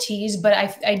little tease, but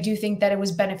I do think that it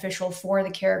was beneficial for the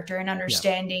character and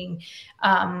understanding,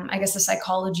 I guess, the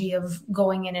psychology of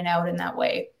going in and out in that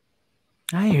way.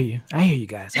 I hear you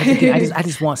guys. I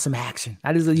just want some action.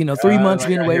 I just 3 months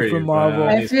being away from Marvel.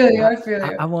 I feel you.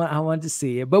 I want to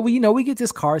see it. But we get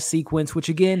this car sequence, which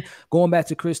again, going back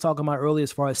to Chris talking about earlier,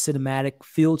 as far as cinematic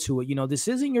feel to it, this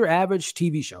isn't your average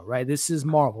TV show, right? This is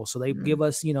Marvel, so they give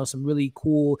us some really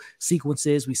cool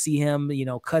sequences. We see him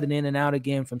cutting in and out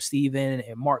again from Steven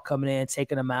and Mark coming in,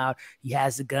 taking him out. He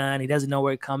has the gun. He doesn't know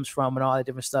where it comes from and all that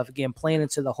different stuff. Again, playing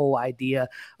into the whole idea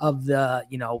of the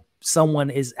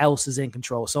someone else is in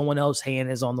control. Someone else's hand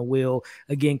is on the wheel.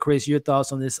 Again, Chris, your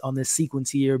thoughts on this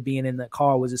sequence here, being in the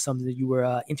car. Was it something that you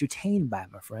were entertained by,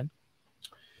 my friend?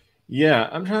 Yeah,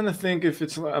 I'm trying to think if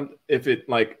it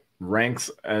like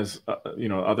ranks as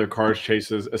other car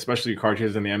chases, especially car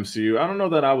chases in the MCU. I don't know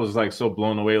that I was like so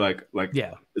blown away. Like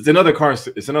yeah, it's another car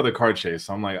chase.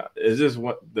 So I'm like, is this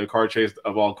what the car chase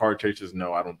of all car chases?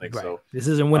 No, I don't think so. This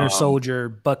isn't Winter Soldier,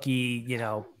 Bucky,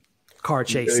 car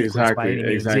chase sequence by any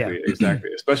means.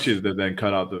 Exactly. Especially to then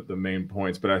cut out the main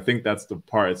points. But I think that's the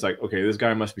part. It's like, okay, this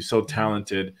guy must be so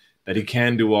talented that he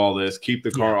can do all this, keep the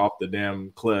car off the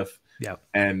damn cliff,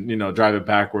 and drive it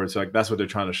backwards. Like that's what they're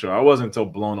trying to show. I wasn't so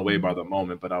blown away by the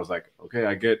moment, but I was like, okay,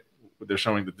 I get what they're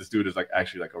showing, that this dude is like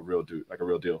actually like a real dude, like a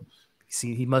real deal.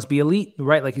 See, he must be elite,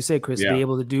 right? Like you said, Chris, to be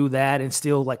able to do that and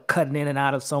still like cutting in and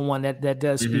out of someone that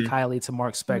does speak highly to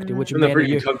Mark Spector. Which and the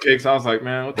freaking cupcakes, I was like,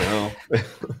 man, what the hell?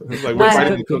 It's like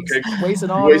cupcakes. Wasting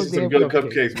all those some good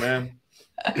cupcakes, man.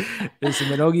 Listen,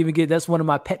 man, don't even get. That's one of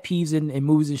my pet peeves in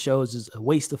movies and shows is a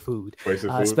waste of food.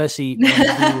 Especially when you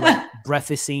do like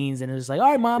breakfast scenes and it's like,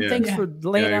 all right, Mom, thanks for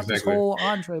laying out this whole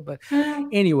entree. But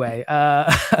anyway,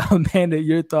 Amanda,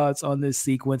 your thoughts on this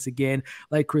sequence again?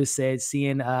 Like Chris said,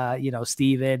 seeing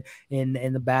Steven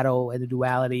in the battle and the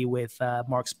duality with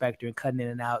Mark Spector and cutting in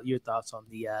and out. Your thoughts on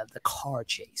the car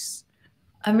chase?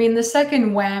 I mean, the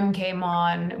second Wham came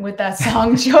on with that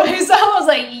song choice, I was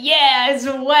like, yes,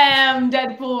 Wham,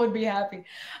 Deadpool would be happy.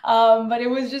 But it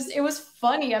was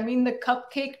funny. I mean, the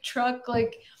cupcake truck,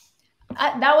 like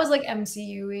that was like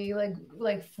MCU-y,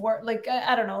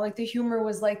 I don't know, like the humor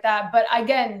was like that. But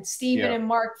again, Steven and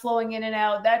Mark flowing in and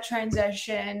out, that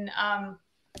transition,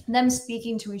 them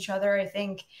speaking to each other, I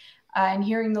think, and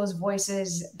hearing those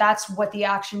voices, that's what the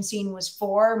action scene was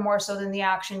for, more so than the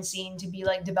action scene to be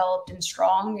like developed and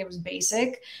strong. It was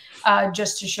basic,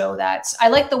 just to show that. I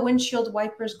like the windshield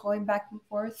wipers going back and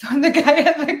forth on the guy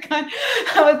at the gun.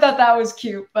 I thought that was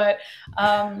cute, but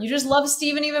you just love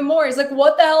Steven even more. He's like,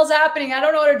 what the hell's happening? I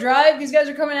don't know how to drive. These guys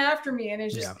are coming after me. And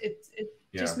it's just,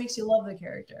 it just makes you love the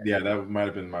character. Yeah, that might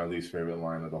have been my least favorite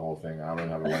line of the whole thing. I don't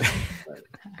have a license.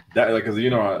 That, like, because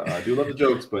I do love the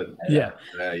jokes, but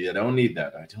don't need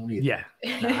that. I don't need that.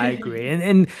 No, I agree.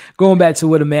 And going back to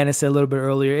what Amanda said a little bit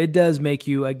earlier, it does make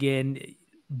you, again,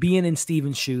 being in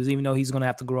Steven's shoes, even though he's going to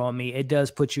have to grow on me, it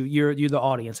does put you're the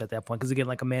audience at that point. Because again,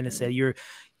 like Amanda said,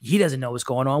 he doesn't know what's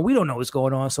going on. We don't know what's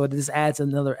going on. So it just adds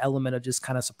another element of just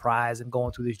kind of surprise and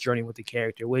going through this journey with the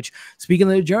character, which, speaking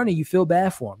of the journey, you feel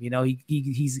bad for him.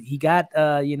 He got,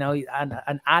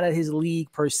 an out of his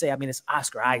league per se. I mean, it's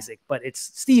Oscar Isaac, but it's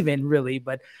Steven really.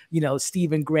 But,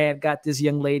 Steven Grant got this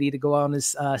young lady to go on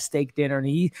this steak dinner, and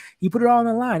he put it all on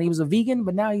the line. He was a vegan,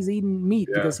 but now he's eating meat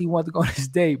because he wanted to go on his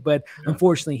date. But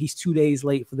unfortunately, he's 2 days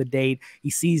late for the date. He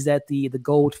sees that the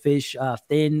goldfish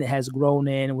fin has grown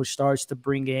in, which starts to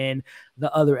bring in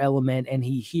the other element, and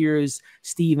he hears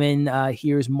Steven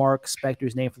hears Mark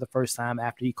Spector's name for the first time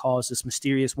after he calls this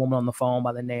mysterious woman on the phone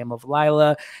by the name of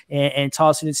Lila. And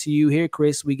tossing it to you here,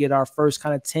 Chris, we get our first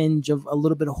kind of tinge of a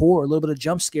little bit of horror, a little bit of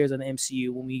jump scares on the MCU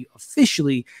when we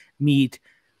officially meet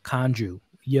Kanju.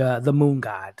 the Moon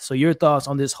God. So your thoughts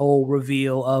on this whole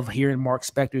reveal of hearing Mark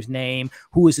Spector's name,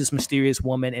 who is this mysterious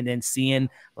woman, and then seeing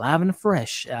live and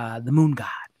fresh the Moon God.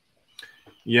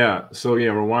 Yeah. So yeah,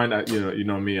 rewind. You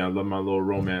know me. I love my little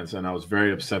romance, and I was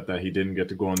very upset that he didn't get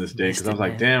to go on this date because I was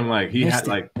like, damn, like he had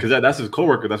like because that's his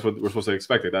coworker. That's what we're supposed to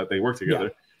expect, that they work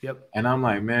together. Yeah. Yep. And I'm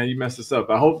like, man, you messed this up.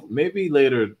 I hope maybe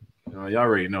later. Y'all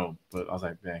already know, but I was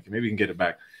like, man, maybe we can get it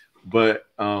back. But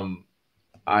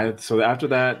so after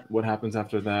that, what happens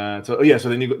after that? So yeah, so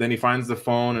then he finds the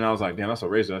phone, and I was like, damn, that's a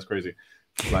razor. That's crazy.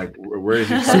 Like, where is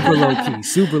he?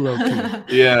 Super low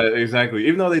key. Yeah, exactly.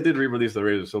 Even though they did re-release the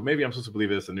razor, so maybe I'm supposed to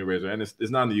believe it's a new razor, and it's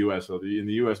not in the U.S. So in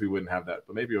the U.S. we wouldn't have that,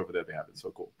 but maybe over there they have it.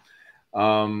 So cool.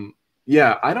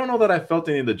 Yeah, I don't know that I felt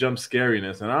any of the jump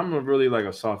scariness, and I'm really like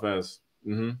a soft ass.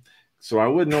 So I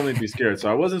would normally be scared.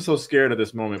 So I wasn't so scared at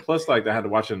this moment. Plus, like I had to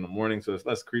watch it in the morning, so it's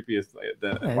less creepy. It's like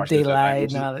that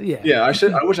daylight. Yeah, I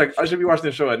should be watching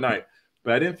the show at night,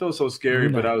 but I didn't feel so scary.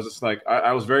 But I was just like,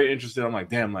 I was very interested. I'm like,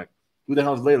 damn, like, who the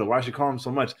hell is Layla? Why is she calling him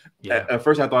so much? Yeah. At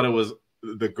first, I thought it was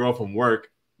the girl from work,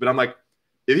 but I'm like,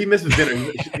 if he misses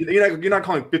dinner, you're not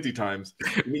calling 50 times.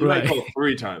 You might call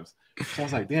 3 times. So I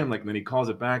was like, damn. Like, then he calls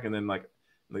it back, and then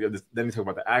then he talk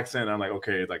about the accent. And I'm like,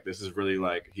 okay, like this is really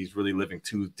like he's really living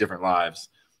 2 different lives.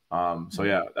 So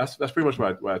yeah, that's pretty much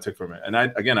what I took from it. And I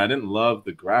didn't love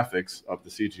the graphics of the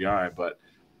CGI, but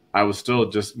I was still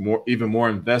just even more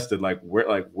invested. Like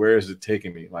where is it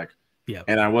taking me? Like. Yeah,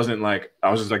 and I was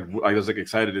just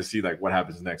excited to see like what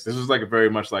happens next. This was like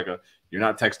very much like you're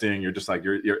not texting, you're just like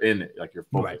you're in it, like you're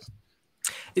focused.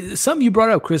 Right. Something you brought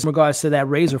up, Chris, in regards to that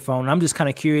razor phone. I'm just kind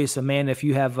of curious, Amanda, if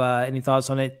you have any thoughts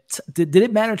on it. Did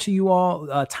it matter to you all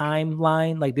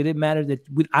timeline? Like, did it matter that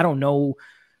I don't know?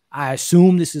 I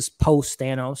assume this is post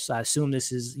Thanos. I assume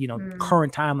this is,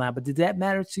 current timeline. But did that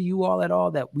matter to you all at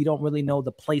all? That we don't really know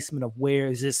the placement of where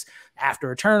is this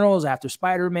after Eternals, after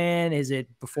Spider-Man? Is it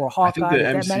before Hawkeye? I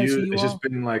think the MCU it's just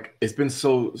been like it's been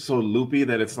so loopy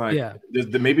that it's like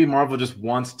maybe Marvel just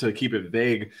wants to keep it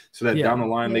vague so that down the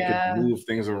line they could move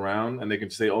things around and they can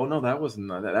say, oh no, that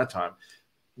wasn't at that time.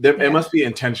 It must be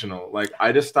intentional. Like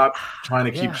I just stopped trying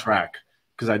to keep track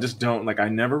because I just don't I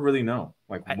never really know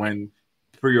when.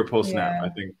 Pre or post snap, I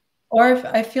think. Or if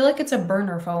I feel like it's a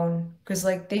burner phone because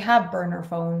they have burner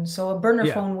phones, so a burner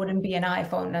phone wouldn't be an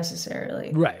iPhone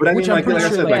necessarily, right? But I mean, like I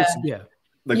said,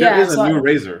 there is a new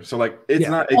razor, so it's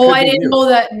not. I didn't know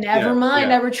that. Never mind. I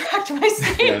never tracked my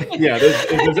statement. There's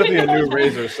definitely a new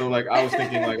razor. So I was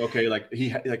thinking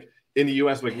okay, in the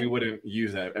US, we wouldn't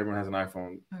use that. Everyone has an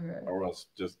iPhone, or else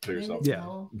just to yourself.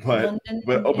 Yeah. But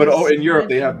in Europe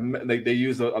they have they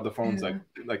use the other phones the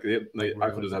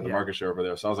iPhone doesn't have the market share over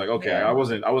there. So I was like, okay, I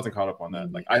wasn't caught up on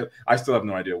that. I still have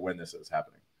no idea when this is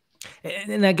happening.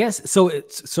 And I guess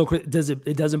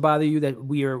it doesn't bother you that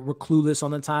we're clueless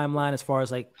on the timeline as far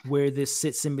as where this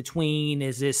sits in between?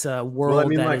 Is this a world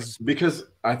because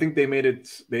I think they made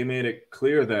it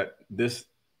clear that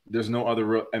there's no other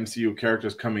real MCU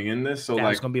characters coming in this. So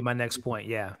that's going to be my next point.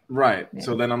 Yeah. Right. Yeah.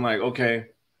 So then I'm like, okay,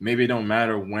 maybe it don't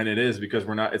matter when it is because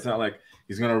it's not like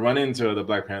he's going to run into the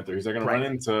Black Panther. He's not going to run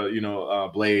into,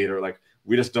 Blade or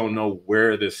we just don't know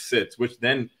where this sits, which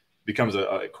then becomes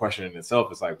a question in itself.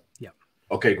 It's like,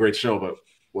 okay, great show, but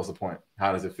what's the point?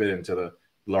 How does it fit into the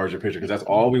larger picture? Because that's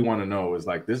all we want to know is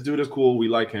this dude is cool. We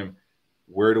like him.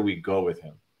 Where do we go with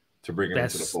him to bring him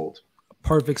into the fold?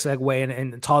 Perfect segue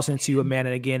and tossing it to you, Amanda,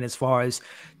 again, as far as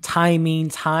timing,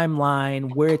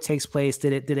 timeline, where it takes place.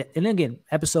 Did it, and again,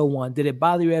 episode 1, did it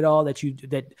bother you at all that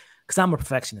because I'm a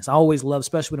perfectionist. I always love,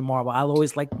 especially with Marvel, I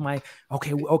always like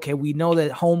okay, we know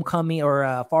that Homecoming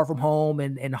or Far From Home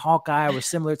and Hawkeye were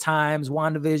similar times,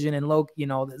 WandaVision and Loki,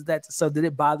 so did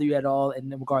it bother you at all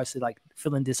in regards to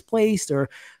feeling displaced or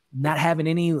not having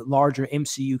any larger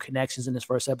MCU connections in this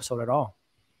first episode at all?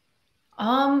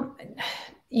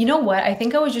 You know what? I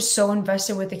think I was just so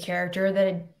invested with the character that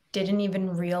I didn't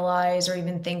even realize or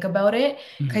even think about it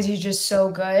because he's just so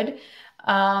good.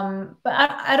 But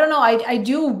I don't know. I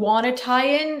do want to tie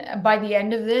in by the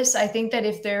end of this. I think that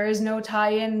if there is no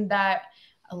tie-in, that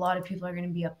a lot of people are going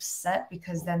to be upset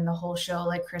because then the whole show,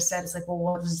 like Chris said, is well,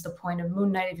 what was the point of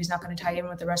Moon Knight if he's not going to tie in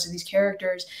with the rest of these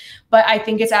characters? But I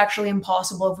think it's actually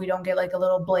impossible if we don't get a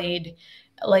little Blade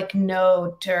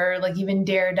note or even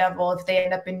Daredevil if they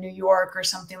end up in New York or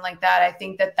something like that. I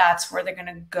think that that's where they're going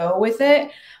to go with it.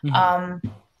 But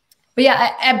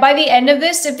yeah, by the end of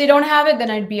this, if they don't have it, then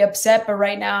I'd be upset. But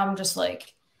right now I'm just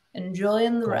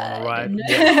enjoying the ride.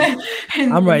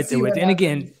 I'm right there with it. And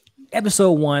again,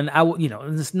 episode 1, I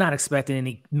was not expecting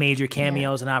any major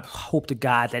cameos, and I hope to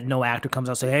God that no actor comes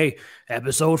out and say, "Hey,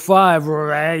 episode 5,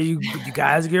 or hey, you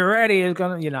guys get ready." It's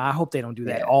gonna, I hope they don't do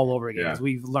that all over again. Because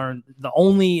we've learned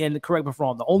and correct me if I'm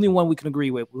wrong, the only one we can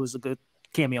agree with was a good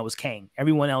cameo was Kang.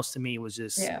 Everyone else to me was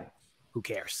just, who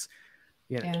cares?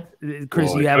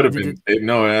 Chris, you have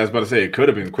no. I was about to say it could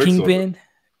have been Quicksilver. Kingpin.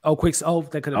 That could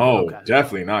have been. Okay.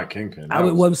 Definitely not Kingpin. I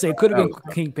wouldn't say it could have been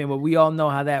Kingpin, but we all know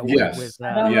how that went. Yes.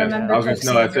 I was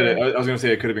gonna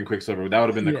say it could have been Quicksilver. That would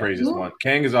have been the craziest one.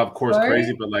 Kang is of course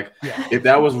crazy, but like if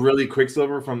that was really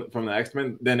Quicksilver from the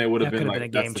X-Men, then it would have been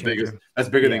like that's the biggest. That's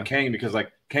bigger than Kang, because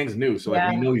like Kang's new, so like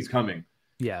we knew he's coming.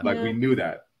 Yeah, like we knew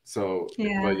that. So,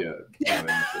 but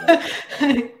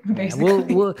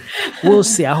we'll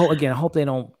see. I hope they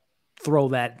don't throw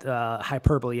that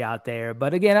hyperbole out there.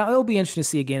 But again, it'll be interesting to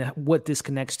see again what this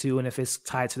connects to and if it's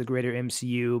tied to the greater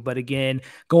MCU. But again,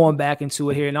 going back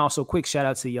into it here, and also quick shout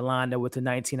out to Yolanda with the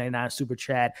 1999 super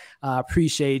chat.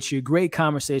 Appreciate you. Great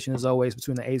conversation as always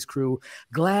between the Ace crew.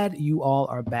 Glad you all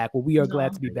are back. Well, we are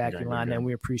glad to be back, Yolanda, and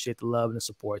we appreciate the love and the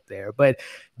support there. But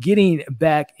getting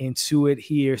back into it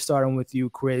here, starting with you,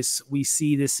 Chris, we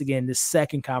see this again, this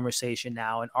second conversation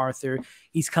now, and Arthur,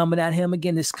 he's coming at him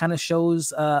again. This kind of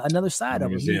shows another side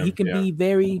of him. He can be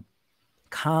very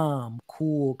calm,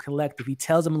 cool, collective. He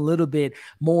tells him a little bit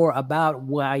more about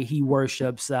why he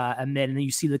worships, and then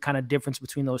you see the kind of difference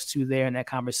between those two there in that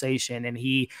conversation. And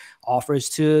he offers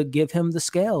to give him the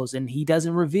scales, and he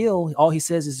doesn't reveal. All he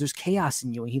says is there's chaos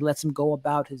in you, and he lets him go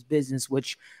about his business,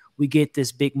 which we get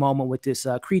this big moment with this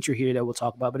creature here that we'll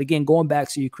talk about. But again, going back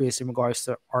to you, Chris, in regards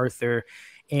to Arthur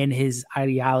and his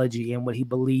ideology and what he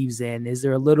believes in, is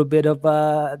there a little bit of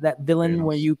that villain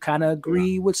where you kind of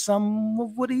agree with some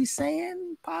of what he's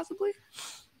saying, possibly?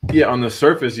 Yeah, on the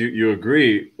surface, you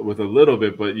agree with a little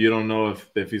bit, but you don't know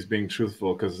if he's being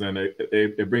truthful, because then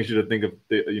it brings you to think of,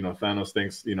 Thanos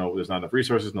thinks, there's not enough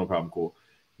resources, no problem, cool.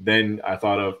 Then I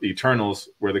thought of Eternals,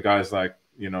 where the guy's like,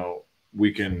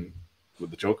 we can,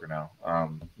 with the Joker now,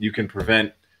 you can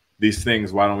prevent these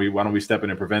things. Why don't we step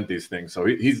in and prevent these things? So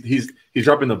he's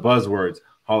dropping the buzzwords: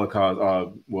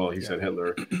 Holocaust. He said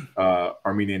Hitler,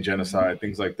 Armenian genocide,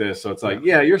 things like this. So it's like,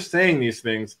 you're saying these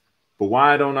things, but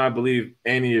why don't I believe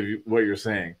any of what you're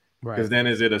saying? Because then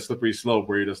is it a slippery slope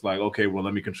where you're just like, okay, well,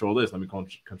 let me control this, let me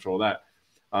control that.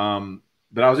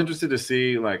 But I was interested to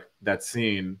see like that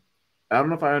scene. I don't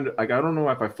know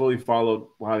if I fully followed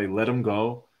why they let him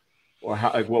go, or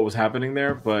how, like, what was happening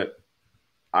there, but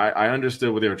I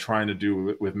understood what they were trying to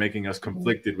do with making us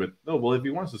conflicted with, if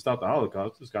he wants to stop the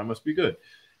Holocaust, this guy must be good.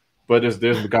 But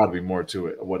there's got to be more to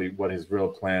it. What his real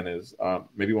plan is.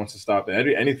 Maybe he wants to stop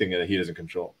anything that he doesn't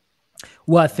control.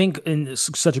 Well, I think, and it's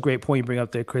such a great point you bring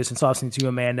up there, Chris, and talking to you,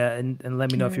 Amanda, and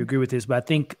let me know if you agree with this. But I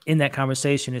think in that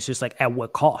conversation, it's just like, at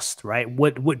what cost, right?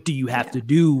 What do you have to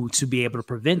do to be able to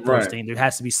prevent those things? There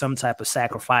has to be some type of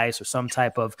sacrifice or some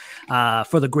type of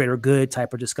for the greater good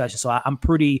type of discussion. So I'm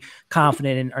pretty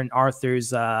confident in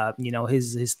Arthur's,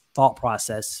 his thought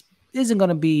process isn't going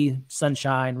to be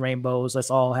sunshine, rainbows.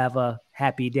 Let's all have a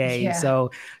happy day. Yeah.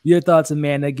 So your thoughts,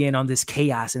 Amanda, again, on this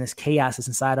chaos, and this chaos is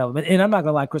inside of him. And I'm not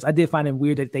going to lie, Chris, I did find it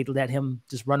weird that they let him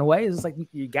just run away. It's like,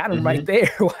 you got him right there.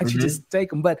 Why'd you just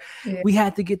take him? But we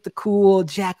had to get the cool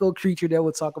jackal creature that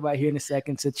we'll talk about here in a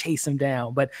second to chase him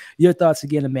down. But your thoughts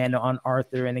again, Amanda, on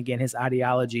Arthur, and again, his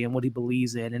ideology and what he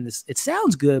believes in. And it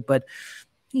sounds good, but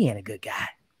he ain't a good guy.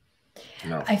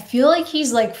 No. I feel like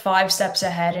he's like 5 steps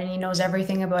ahead, and he knows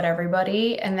everything about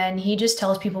everybody, and then he just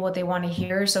tells people what they want to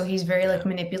hear. So he's very like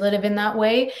manipulative in that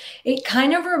way. It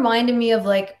kind of reminded me of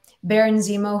like Baron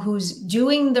Zemo, who's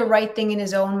doing the right thing in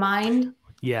his own mind.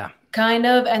 Yeah. Kind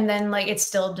of. And then like it's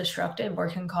still destructive or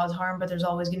can cause harm, but there's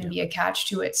always going to be a catch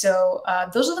to it. So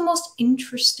those are the most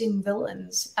interesting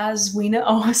villains, as we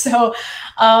know. So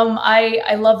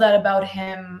I love that about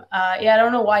him. I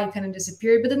don't know why he kind of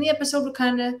disappeared, but then the episode would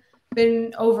kind of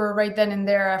been over right then and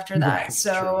there after that. Right,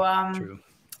 so true.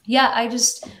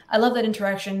 I love that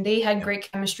interaction. They had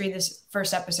great chemistry this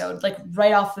first episode, like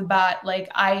right off the bat. Like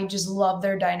I just love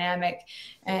their dynamic.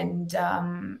 And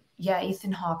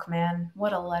Ethan Hawke, man,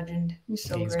 what a legend. He's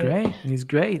great. He's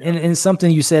great. And something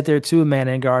you said there too, man,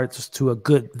 in regards to a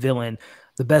good villain.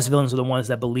 The best villains are the ones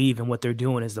that believe in what they're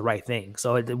doing is the right thing.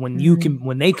 So when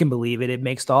they can believe it, it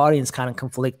makes the audience kind of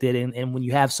conflicted. And when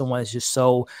you have someone that's just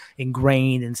so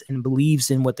ingrained and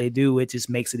believes in what they do, it just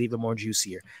makes it even more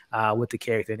juicier with the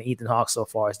character. And Ethan Hawke so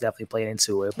far is definitely playing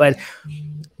into it. But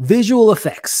visual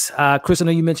effects, Chris, I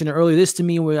know you mentioned it earlier. This to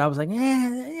me, where I was like,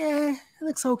 it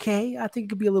looks okay. I think it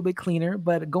could be a little bit cleaner.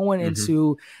 But going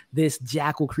into this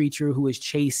jackal creature who is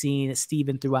chasing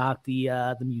Steven throughout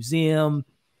the museum.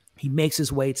 He makes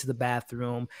his way to the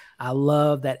bathroom. I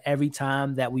love that every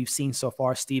time that we've seen so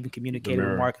far, Steven communicated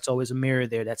with Mark, it's always a mirror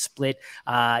there, that split.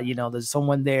 There's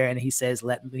someone there and he says,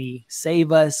 let me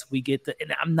save us. We get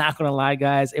and I'm not going to lie,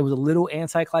 guys. It was a little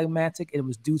anticlimactic. It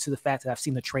was due to the fact that I've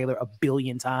seen the trailer a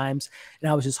billion times.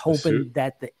 And I was just hoping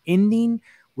that the ending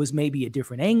was maybe a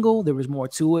different angle. There was more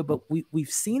to it, but we've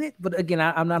seen it. But again,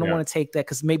 I don't want to take that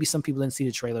because maybe some people didn't see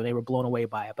the trailer. They were blown away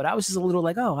by it. But I was just a little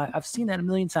like, oh, I've seen that a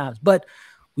million times. But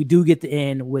we do get the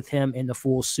end with him in the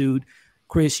full suit.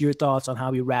 Chris, your thoughts on how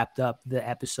we wrapped up the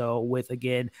episode with,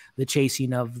 again, the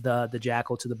chasing of the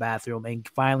jackal to the bathroom and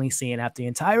finally seeing, after the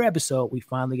entire episode, we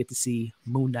finally get to see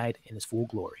Moon Knight in his full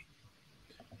glory.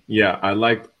 Yeah, I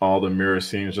liked all the mirror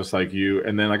scenes just like you.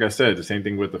 And then, like I said, the same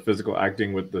thing with the physical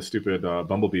acting with the stupid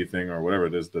bumblebee thing or whatever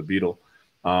it is, the beetle.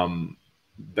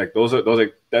 Like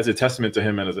that's a testament to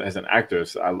him as an actor.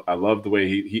 So I love the way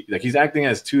he's acting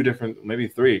as two different, maybe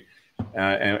three.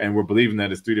 And we're believing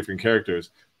that it's three different characters.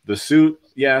 The suit,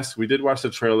 yes, we did watch the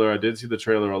trailer. I did see the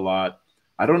trailer a lot.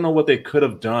 I don't know what they could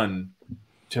have done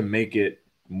to make it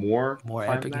more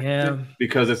epic,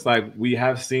 because it's like we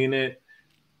have seen it,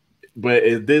 but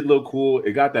it did look cool.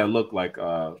 It got that look like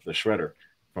the Shredder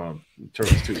from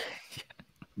Turtles 2,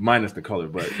 minus the color,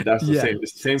 but that's the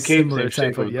same cape, same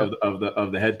shape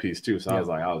of the headpiece too. So I was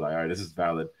like, all right, this is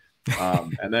valid.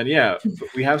 And then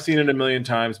we have seen it a million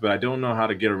times, but I don't know how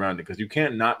to get around it because you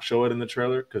can't not show it in the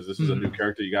trailer because this is a new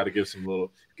character. You got to give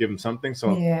him something.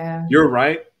 So you're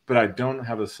right, but I don't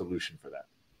have a solution for that.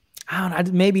 I don't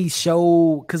know, maybe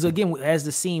show, because again, as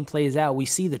the scene plays out, we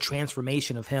see the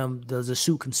transformation of him, the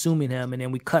suit consuming him, and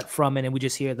then we cut from it and we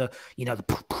just hear the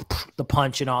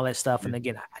punch and all that stuff. And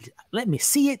again, let me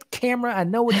see it, camera. I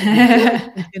know what you're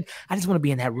doing. I just want to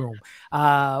be in that room.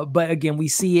 But again, we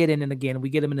see it, and then again, we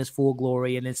get him in his full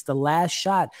glory, and it's the last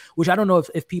shot, which I don't know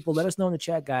if people, let us know in the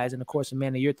chat, guys. And of course,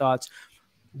 Amanda, your thoughts.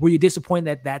 Were you disappointed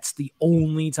that that's the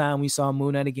only time we saw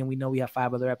Moon Knight? Again, we know we have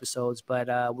 5 other episodes, but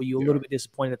were you a little bit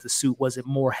disappointed that the suit wasn't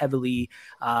more heavily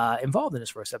involved in this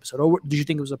first episode? Or did you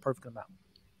think it was a perfect amount?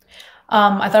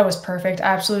 I thought it was perfect. I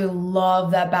absolutely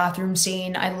love that bathroom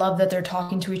scene. I love that they're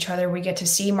talking to each other. We get to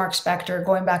see Mark Spector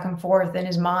going back and forth in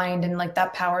his mind and like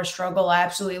that power struggle. I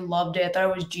absolutely loved it. I thought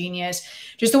it was genius.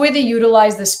 Just the way they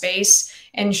utilize the space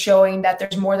and showing that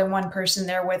there's more than one person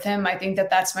there with him. I think that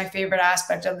that's my favorite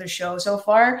aspect of the show so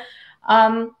far.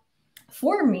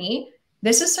 For me,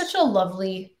 this is such a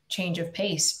lovely change of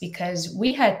pace because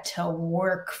we had to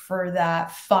work for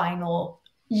that final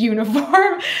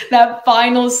uniform, that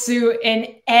final suit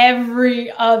in every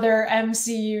other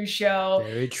MCU show.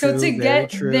 Very true, so to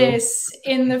get this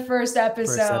in the first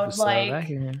episode like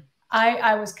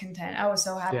I was content. I was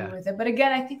so happy with it. But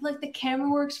again, I think like the camera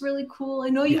work's really cool. I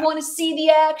know you want to see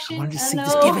the action. Just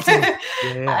give it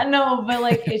to me. I know, but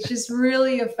like it's just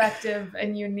really effective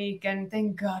and unique. And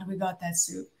thank God we got that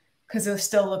suit because it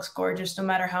still looks gorgeous no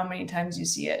matter how many times you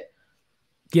see it.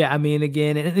 Yeah, I mean,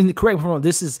 again, and correct me if I'm wrong,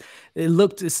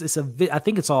 I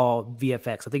think it's all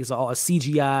VFX. I think it's all a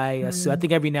CGI. So I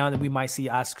think every now and then we might see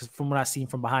Oscar, from what I've seen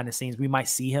from behind the scenes, we might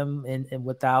see him and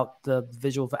without the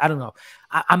visual. I don't know.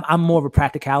 I'm more of a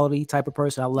practicality type of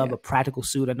person. I love a practical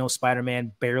suit. I know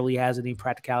Spider-Man barely has any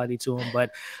practicality to him,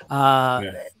 but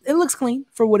it looks clean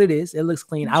for what it is. It looks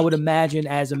clean. I would imagine,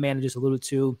 as Amanda just alluded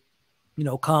to,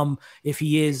 come if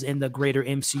he is in the greater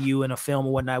MCU in a film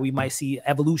or whatnot, we might see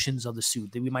evolutions of the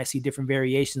suit. We might see different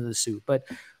variations of the suit. But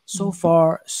so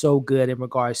far, so good in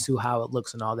regards to how it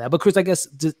looks and all that. But Chris, I guess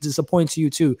disappoints you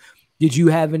too. Did you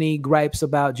have any gripes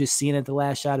about just seeing it the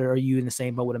last shot, or are you in the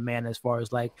same boat with Amanda as far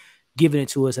as like giving it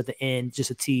to us at the end,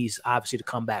 just a tease, obviously, to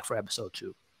come back for episode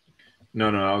 2? No,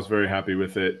 I was very happy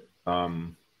with it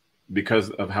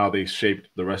because of how they shaped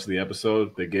the rest of the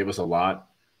episode. They gave us a lot.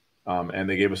 And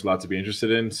they gave us a lot to be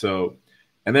interested in. So,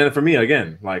 and then for me,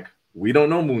 again, like we don't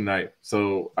know Moon Knight.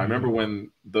 So I remember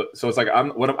when so it's like, I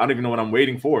don't even know what I'm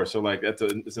waiting for. So like,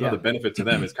 it's another benefit to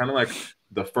them. It's kind of like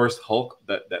the first Hulk,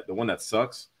 that the one that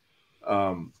sucks.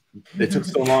 It took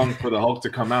so long for the Hulk to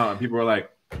come out and people were like,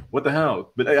 what the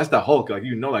hell? But that's the Hulk. Like,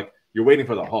 like you're waiting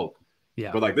for the Hulk.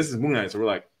 Yeah. But like, this is Moon Knight. So we're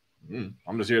like,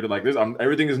 I'm just here to like this.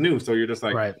 Everything is new. So you're just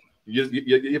like,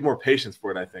 you have more patience for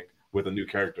it, I think, with a new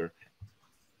character.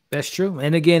 That's true.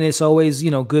 And again, it's always,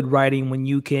 good writing when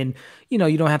you can, you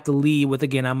don't have to lead with,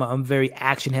 again, I'm very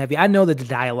action heavy. I know that the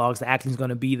dialogues, the acting is going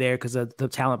to be there because of the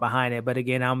talent behind it. But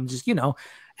again, I'm just,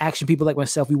 action people like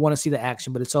myself, we want to see the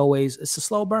action, but it's a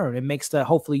slow burn. It makes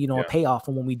hopefully, a payoff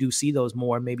for when we do see those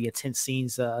more maybe intense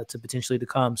scenes to potentially to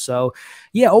come. So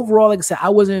yeah, overall, like I said,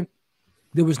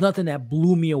 there was nothing that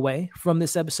blew me away from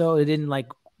this episode. It didn't like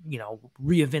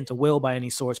reinvent the wheel by any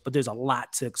sorts, but there's a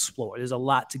lot to explore. There's a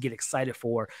lot to get excited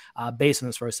for based on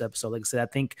this first episode. Like I said, I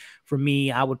think for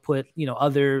me, I would put,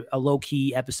 a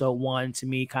low-key episode 1 to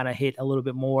me kind of hit a little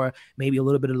bit more, maybe a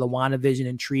little bit of the WandaVision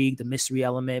intrigue, the mystery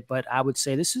element. But I would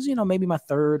say this is, maybe my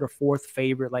 3rd or 4th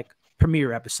favorite, like,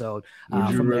 premiere episode. Would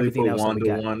you from really everything put else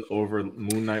Wanda 1 over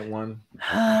Moon Knight 1?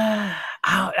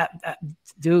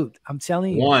 Dude, I'm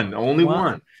telling you. Only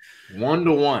one. 1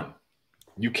 to 1.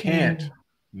 You can't.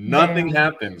 Nothing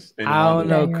happens. I don't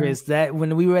know, Chris. That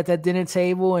when we were at that dinner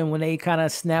table and when they kind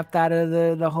of snapped out of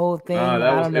the whole thing,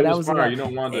 that was fire. You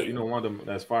don't want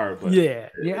that's fire. But yeah.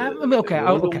 I mean, okay.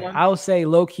 I'll say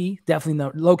Loki. Definitely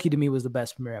no. Loki to me was the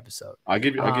best premiere episode. I'll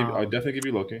definitely give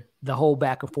you Loki. The whole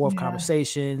back and forth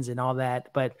conversations and all that,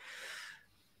 but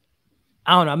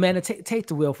I don't know, Amanda. Take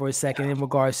the wheel for a second in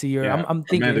regards to your. I'm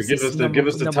thinking. Amanda, give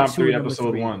us the top 3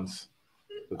 episode 1s.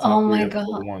 Oh my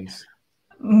god.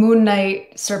 Moon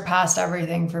Knight surpassed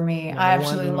everything for me. I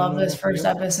absolutely love this first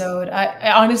episode.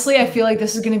 I honestly, I feel like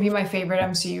this is going to be my favorite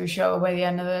MCU show by the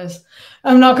end of this.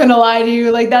 I'm not going to lie to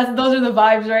you. Like those are the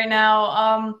vibes right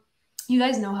now. You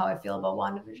guys know how I feel about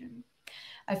WandaVision.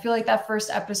 I feel like that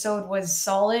first episode was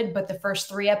solid, but the first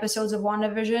 3 episodes of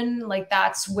WandaVision, like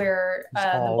that's where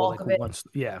the bulk of it.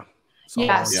 So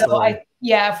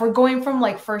if we're going from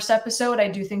like first episode, I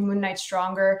do think Moon Knight's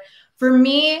stronger. For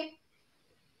me,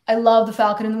 I love the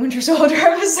Falcon and the Winter Soldier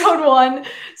episode 1.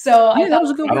 So that was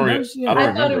a good one. I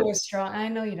thought it was strong. I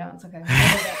know you don't. It's okay.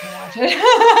 Watch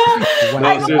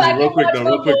it. Seriously, real quick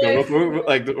though.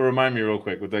 Like, remind me real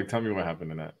quick. Like, tell me what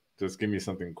happened in that. Just give me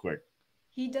something quick.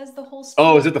 He does the whole.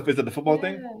 Oh, is it the football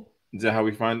thing? Is that how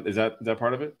we find? Is that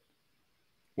part of it?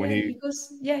 When he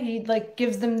goes, he like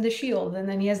gives them the shield, and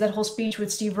then he has that whole speech with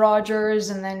Steve Rogers,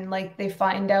 and then like they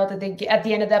find out that at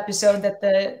the end of the episode that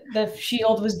the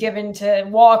shield was given to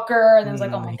Walker, and then it's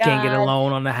like, oh my god, can't get a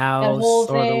loan on the house,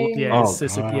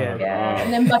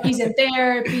 and then Bucky's in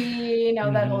therapy,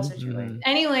 that whole situation.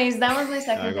 Anyways, that was my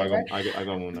second favorite. I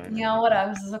got Moon Knight.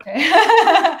 Whatever, this is okay.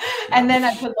 And then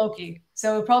I put Loki,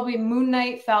 so probably Moon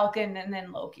Knight, Falcon, and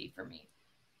then Loki for me.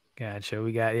 Gotcha.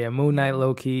 We got Moon Knight,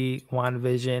 Loki,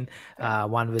 WandaVision.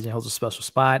 WandaVision holds a special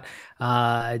spot.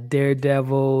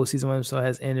 Daredevil season 1 episode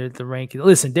has entered the ranking.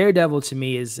 Listen, Daredevil to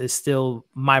me is still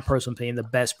my personal opinion the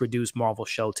best produced Marvel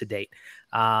show to date.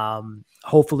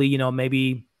 Hopefully,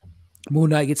 maybe Moon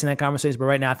Knight gets in that conversation, but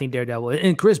right now I think Daredevil.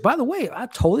 And Chris, by the way, I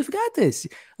totally forgot this.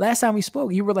 Last time we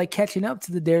spoke, you were like catching up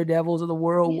to the Daredevils of the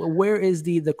world. Yeah. Where is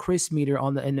the Chris meter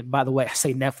on the? And by the way, I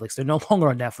say Netflix. They're no longer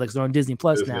on Netflix. They're on Disney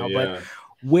Plus now. Yeah. But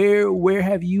where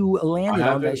have you landed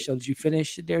on that show? Did you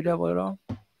finish Daredevil at all?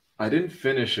 I didn't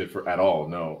finish it at all,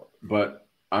 no. But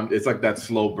it's like that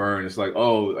slow burn. It's like,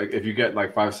 like if you get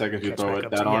like 5 seconds, you throw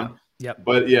that on. Yep.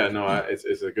 But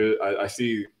it's a good. I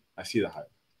see the hype,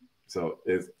 so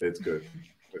it's good.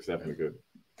 It's definitely good.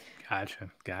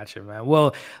 Gotcha, man.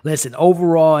 Well, listen,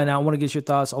 overall, and I want to get your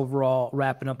thoughts overall,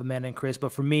 wrapping up Amanda and Chris.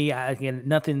 But for me, again,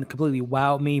 nothing completely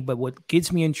wowed me, but what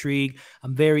gets me intrigued,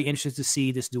 I'm very interested to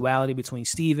see this duality between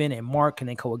Steven and Mark. Can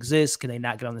they coexist? Can they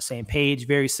not get on the same page?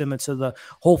 Very similar to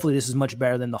hopefully this is much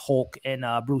better than the Hulk and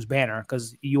Bruce Banner,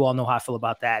 because you all know how I feel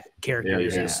about that character.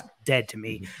 It's just dead to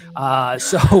me.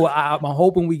 So I'm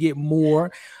hoping we get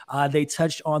more. They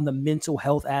touched on the mental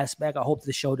health aspect. I hope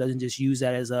the show doesn't just use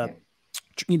that as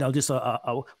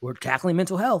we're tackling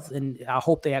mental health, and I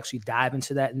hope they actually dive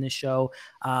into that in this show.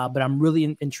 But I'm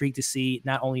really intrigued to see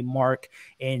not only Mark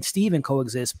and Steven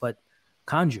coexist, but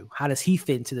Kanju. How does he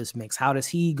fit into this mix? How does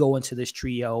he go into this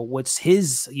trio? What's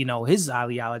his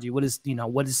ideology? What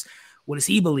does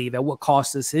he believe? At what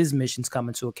cost does his missions come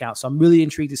into account? So I'm really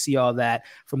intrigued to see all that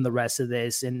from the rest of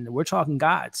this. And we're talking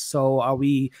gods. So are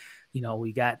we?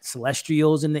 We got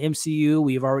Celestials in the MCU.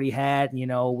 We've already had,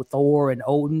 with Thor and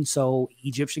Odin. So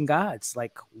Egyptian gods,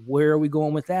 like, where are we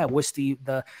going with that? What's the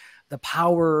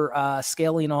power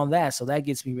scaling on that? So that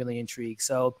gets me really intrigued.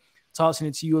 So tossing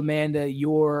it to you, Amanda,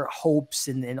 your hopes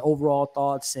and overall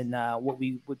thoughts and what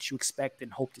you expect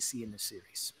and hope to see in this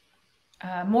series.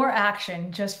 More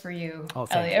action just for you,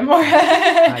 Elliot. You.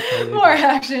 More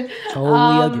action.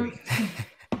 Totally agree.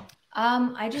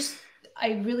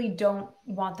 I really don't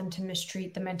want them to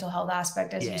mistreat the mental health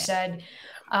aspect, as you said.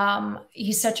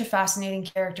 He's such a fascinating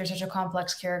character, such a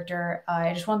complex character.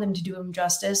 I just want them to do him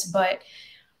justice, but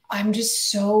I'm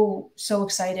just so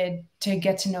excited to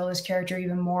get to know this character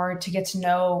even more, to get to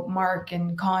know Mark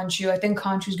and Khonshu. I think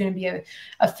Khonshu is going to be a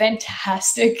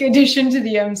fantastic addition to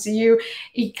the MCU.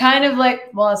 He kind of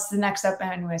it's the next step.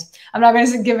 Anyways, I'm not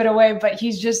going to give it away, but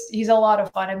he's a lot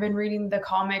of fun. I've been reading the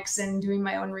comics and doing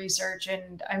my own research,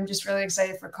 and I'm just really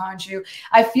excited for Khonshu.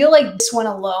 I feel like this one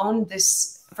alone,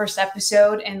 this first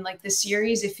episode and like the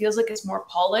series, it feels like it's more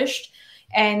polished.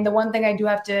 And the one thing I do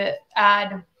have to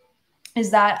add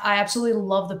is that I absolutely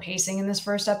love the pacing in this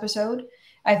first episode.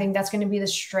 I think that's going to be the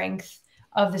strength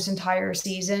of this entire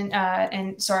season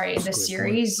this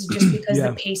series, just because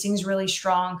the pacing's really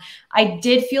strong. I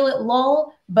did feel it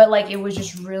lull, but like it was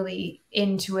just really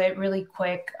into it really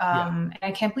quick. And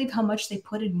I can't believe how much they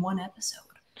put in one episode.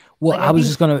 Well,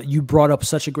 like, you brought up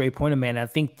such a great point, Amanda. I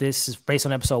think this is based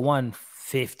on episode 1,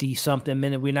 50 something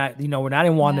minute. We're not in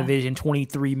WandaVision,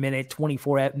 23 minute,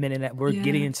 24 minute. We're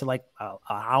getting into like an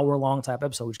hour long type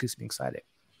episode, which gets me excited.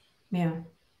 Yeah.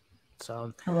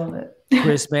 So I love it.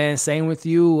 Chris, man, same with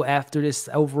you. After this,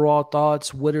 overall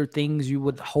thoughts, what are things you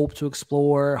would hope to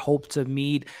explore, hope to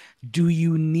meet? Do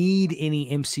you need any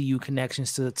MCU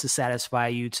connections to satisfy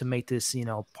you to make this,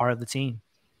 part of the team?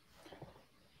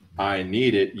 I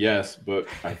need it, yes, but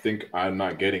I think I'm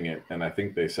not getting it. And I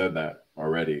think they said that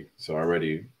already. So I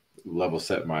already level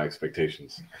set my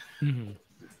expectations. Mm-hmm.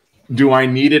 Do I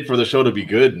need it for the show to be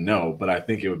good? No, but I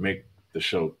think it would make the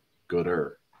show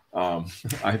gooder. I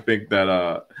think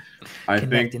that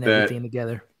everything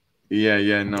together.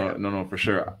 No, for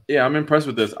sure. Yeah, I'm impressed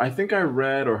with this. I think I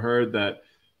read or heard that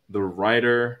the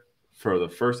writer for the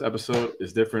first episode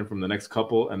is different from the next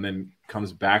couple, and then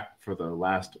comes back for the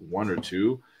last one or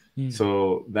two.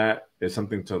 So that is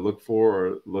something to look for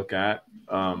or look at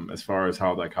as far as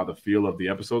how the feel of the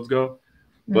episodes go.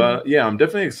 But yeah, I'm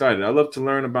definitely excited. I love to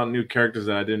learn about new characters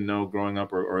that I didn't know growing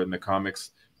up or in the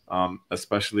comics.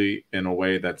 Especially in a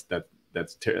way that's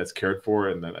cared for,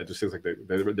 and that it just feels like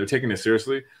they're taking it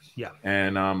seriously. Yeah,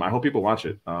 and I hope people watch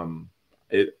it.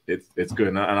 It's good,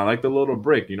 and I like the little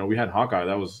break. We had Hawkeye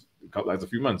that was a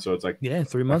few months, so it's like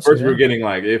 3 months. First, we were getting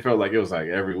like it felt like it was like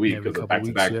every week because back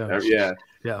to back.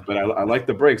 Yeah. But I like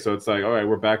the break, so it's like all right,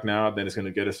 we're back now. Then it's going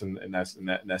to get us in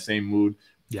that same mood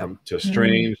to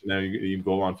Strange, and then you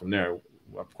go on from there.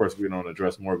 Of course, we don't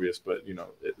address Morbius, but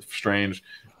Strange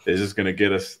is just going to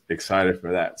get us excited for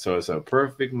that. So it's a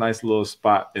perfect, nice little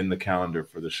spot in the calendar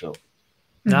for the show.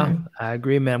 No, I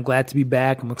agree, man. I'm glad to be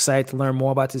back. I'm excited to learn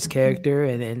more about this character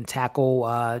and tackle,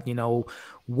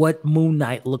 what Moon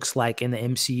Knight looks like in the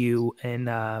MCU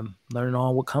and learn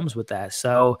all what comes with that.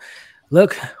 So,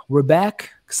 look, we're back.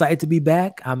 Excited to be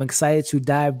back. I'm excited to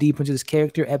dive deep into this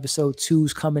character. Episode 2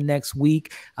 is coming next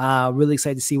week. Really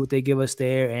excited to see what they give us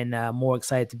there, and more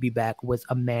excited to be back with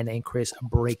Amanda and Chris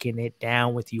breaking it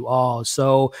down with you all.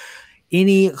 So,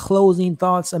 any closing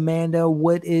thoughts, Amanda?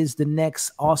 What is the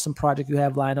next awesome project you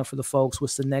have lined up for the folks?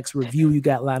 What's the next review you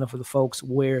got lined up for the folks?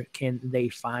 Where can they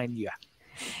find you?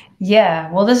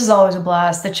 Yeah, well, this is always a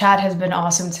blast. The chat has been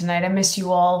awesome tonight. I missed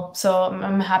you all. So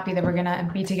I'm happy that we're going to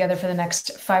be together for the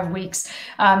next 5 weeks.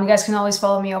 You guys can always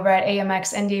follow me over at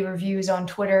AMX ND Reviews on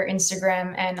Twitter,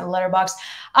 Instagram, and Letterboxd.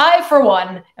 I, for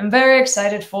one, am very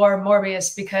excited for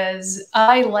Morbius because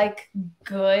I like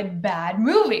good, bad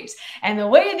movies. And the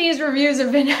way these reviews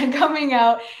have been coming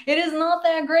out, it is not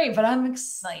that great, but I'm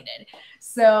excited.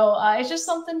 So it's just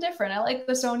something different. I like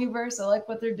the Sonyverse. I like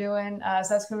what they're doing. So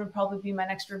that's going to probably be my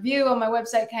next review on my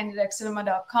website,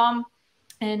 candidcinema.com,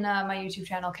 and my YouTube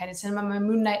channel, Candid Cinema. My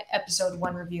Moon Knight episode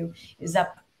 1 review is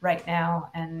up right now,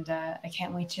 and I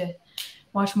can't wait to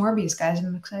watch Morbius, guys.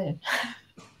 I'm excited.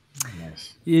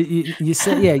 Nice. You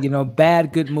said,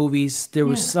 bad, good movies.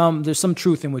 There's some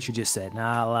truth in what you just said.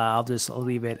 Now I'll just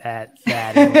leave it at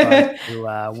that in regards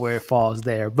to where it falls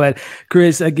there. But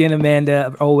Chris, again,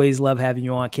 Amanda, always love having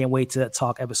you on. Can't wait to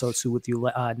talk episode 2 with you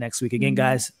next week. Again,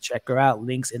 guys, check her out.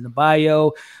 Links in the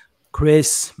bio.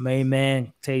 Chris, main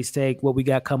man, Take, what we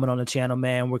got coming on the channel,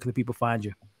 man? Where can the people find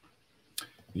you?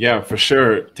 Yeah, for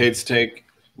sure. Tate's Take.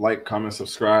 Like, comment,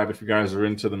 subscribe if you guys are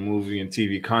into the movie and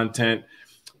TV content.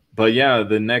 But yeah,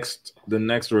 the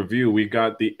next review, we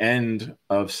got the end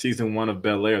of season 1 of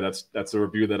Bel-Air. That's a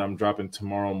review that I'm dropping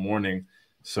tomorrow morning.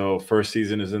 So first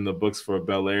season is in the books for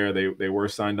Bel-Air. They were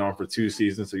signed on for 2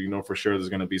 seasons, so for sure there's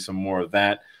going to be some more of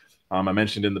that. I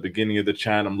mentioned in the beginning of the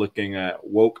chat, I'm looking at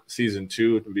Woke season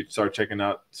 2. We start checking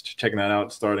that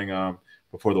out starting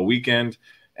before the weekend,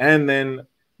 and then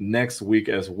next week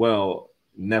as well.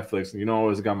 Netflix, I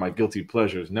always got my guilty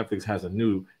pleasures. Netflix has a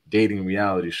new dating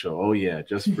reality show. Oh yeah,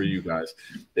 just for you guys.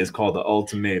 It's called The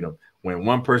Ultimatum. When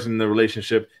one person in the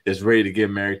relationship is ready to get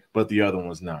married, but the other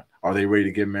one's not. Are they ready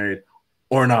to get married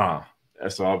or not?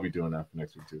 So I'll be doing that for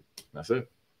next week too. That's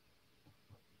it.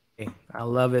 I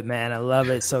love it, man. I love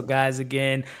it. So, guys,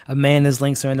 again, Amanda's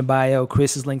links are in the bio.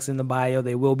 Chris's links in the bio.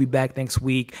 They will be back next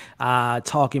week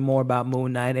talking more about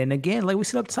Moon Knight. And again, like we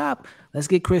said up top, let's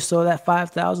get Chris to that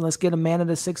 5,000. Let's get Amanda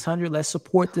to 600. Let's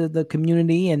support the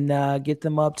community and get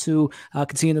them up to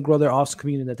continue to grow their awesome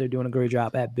community that they're doing a great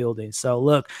job at building. So,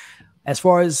 look, as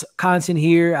far as content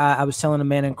here, I was telling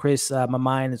Amanda and Chris, my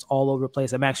mind is all over the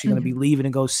place. I'm actually going to be leaving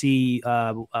and go see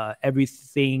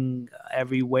Everything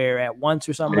Everywhere at Once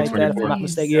or something like that, if I'm not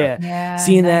mistaken. Yeah.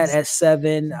 Seeing that at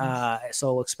 7.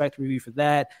 So expect a review for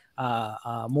that.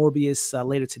 Morbius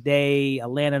later today,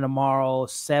 Atlanta tomorrow,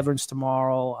 Severance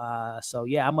tomorrow. So,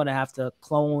 yeah, I'm going to have to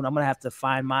clone. I'm going to have to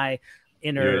find my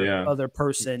inner other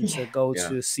person to go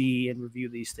to see and review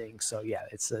these things. So yeah,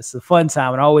 it's a fun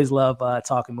time, and I always love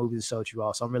talking movies and show with you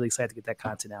all. So I'm really excited to get that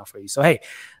content out for you. So hey,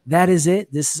 that is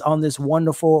it. This is on this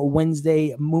wonderful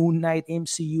Wednesday, Moon Knight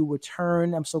MCU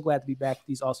return. I'm so glad to be back with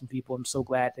these awesome people. I'm so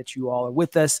glad that you all are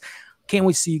with us. Can't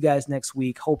wait to see you guys next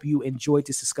week. Hope you enjoyed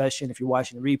this discussion. If you're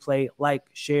watching the replay, like,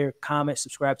 share, comment,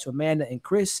 subscribe to Amanda and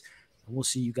Chris, and we'll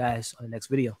see you guys on the next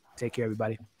video. Take care,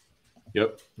 everybody.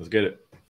 Yep, let's get it.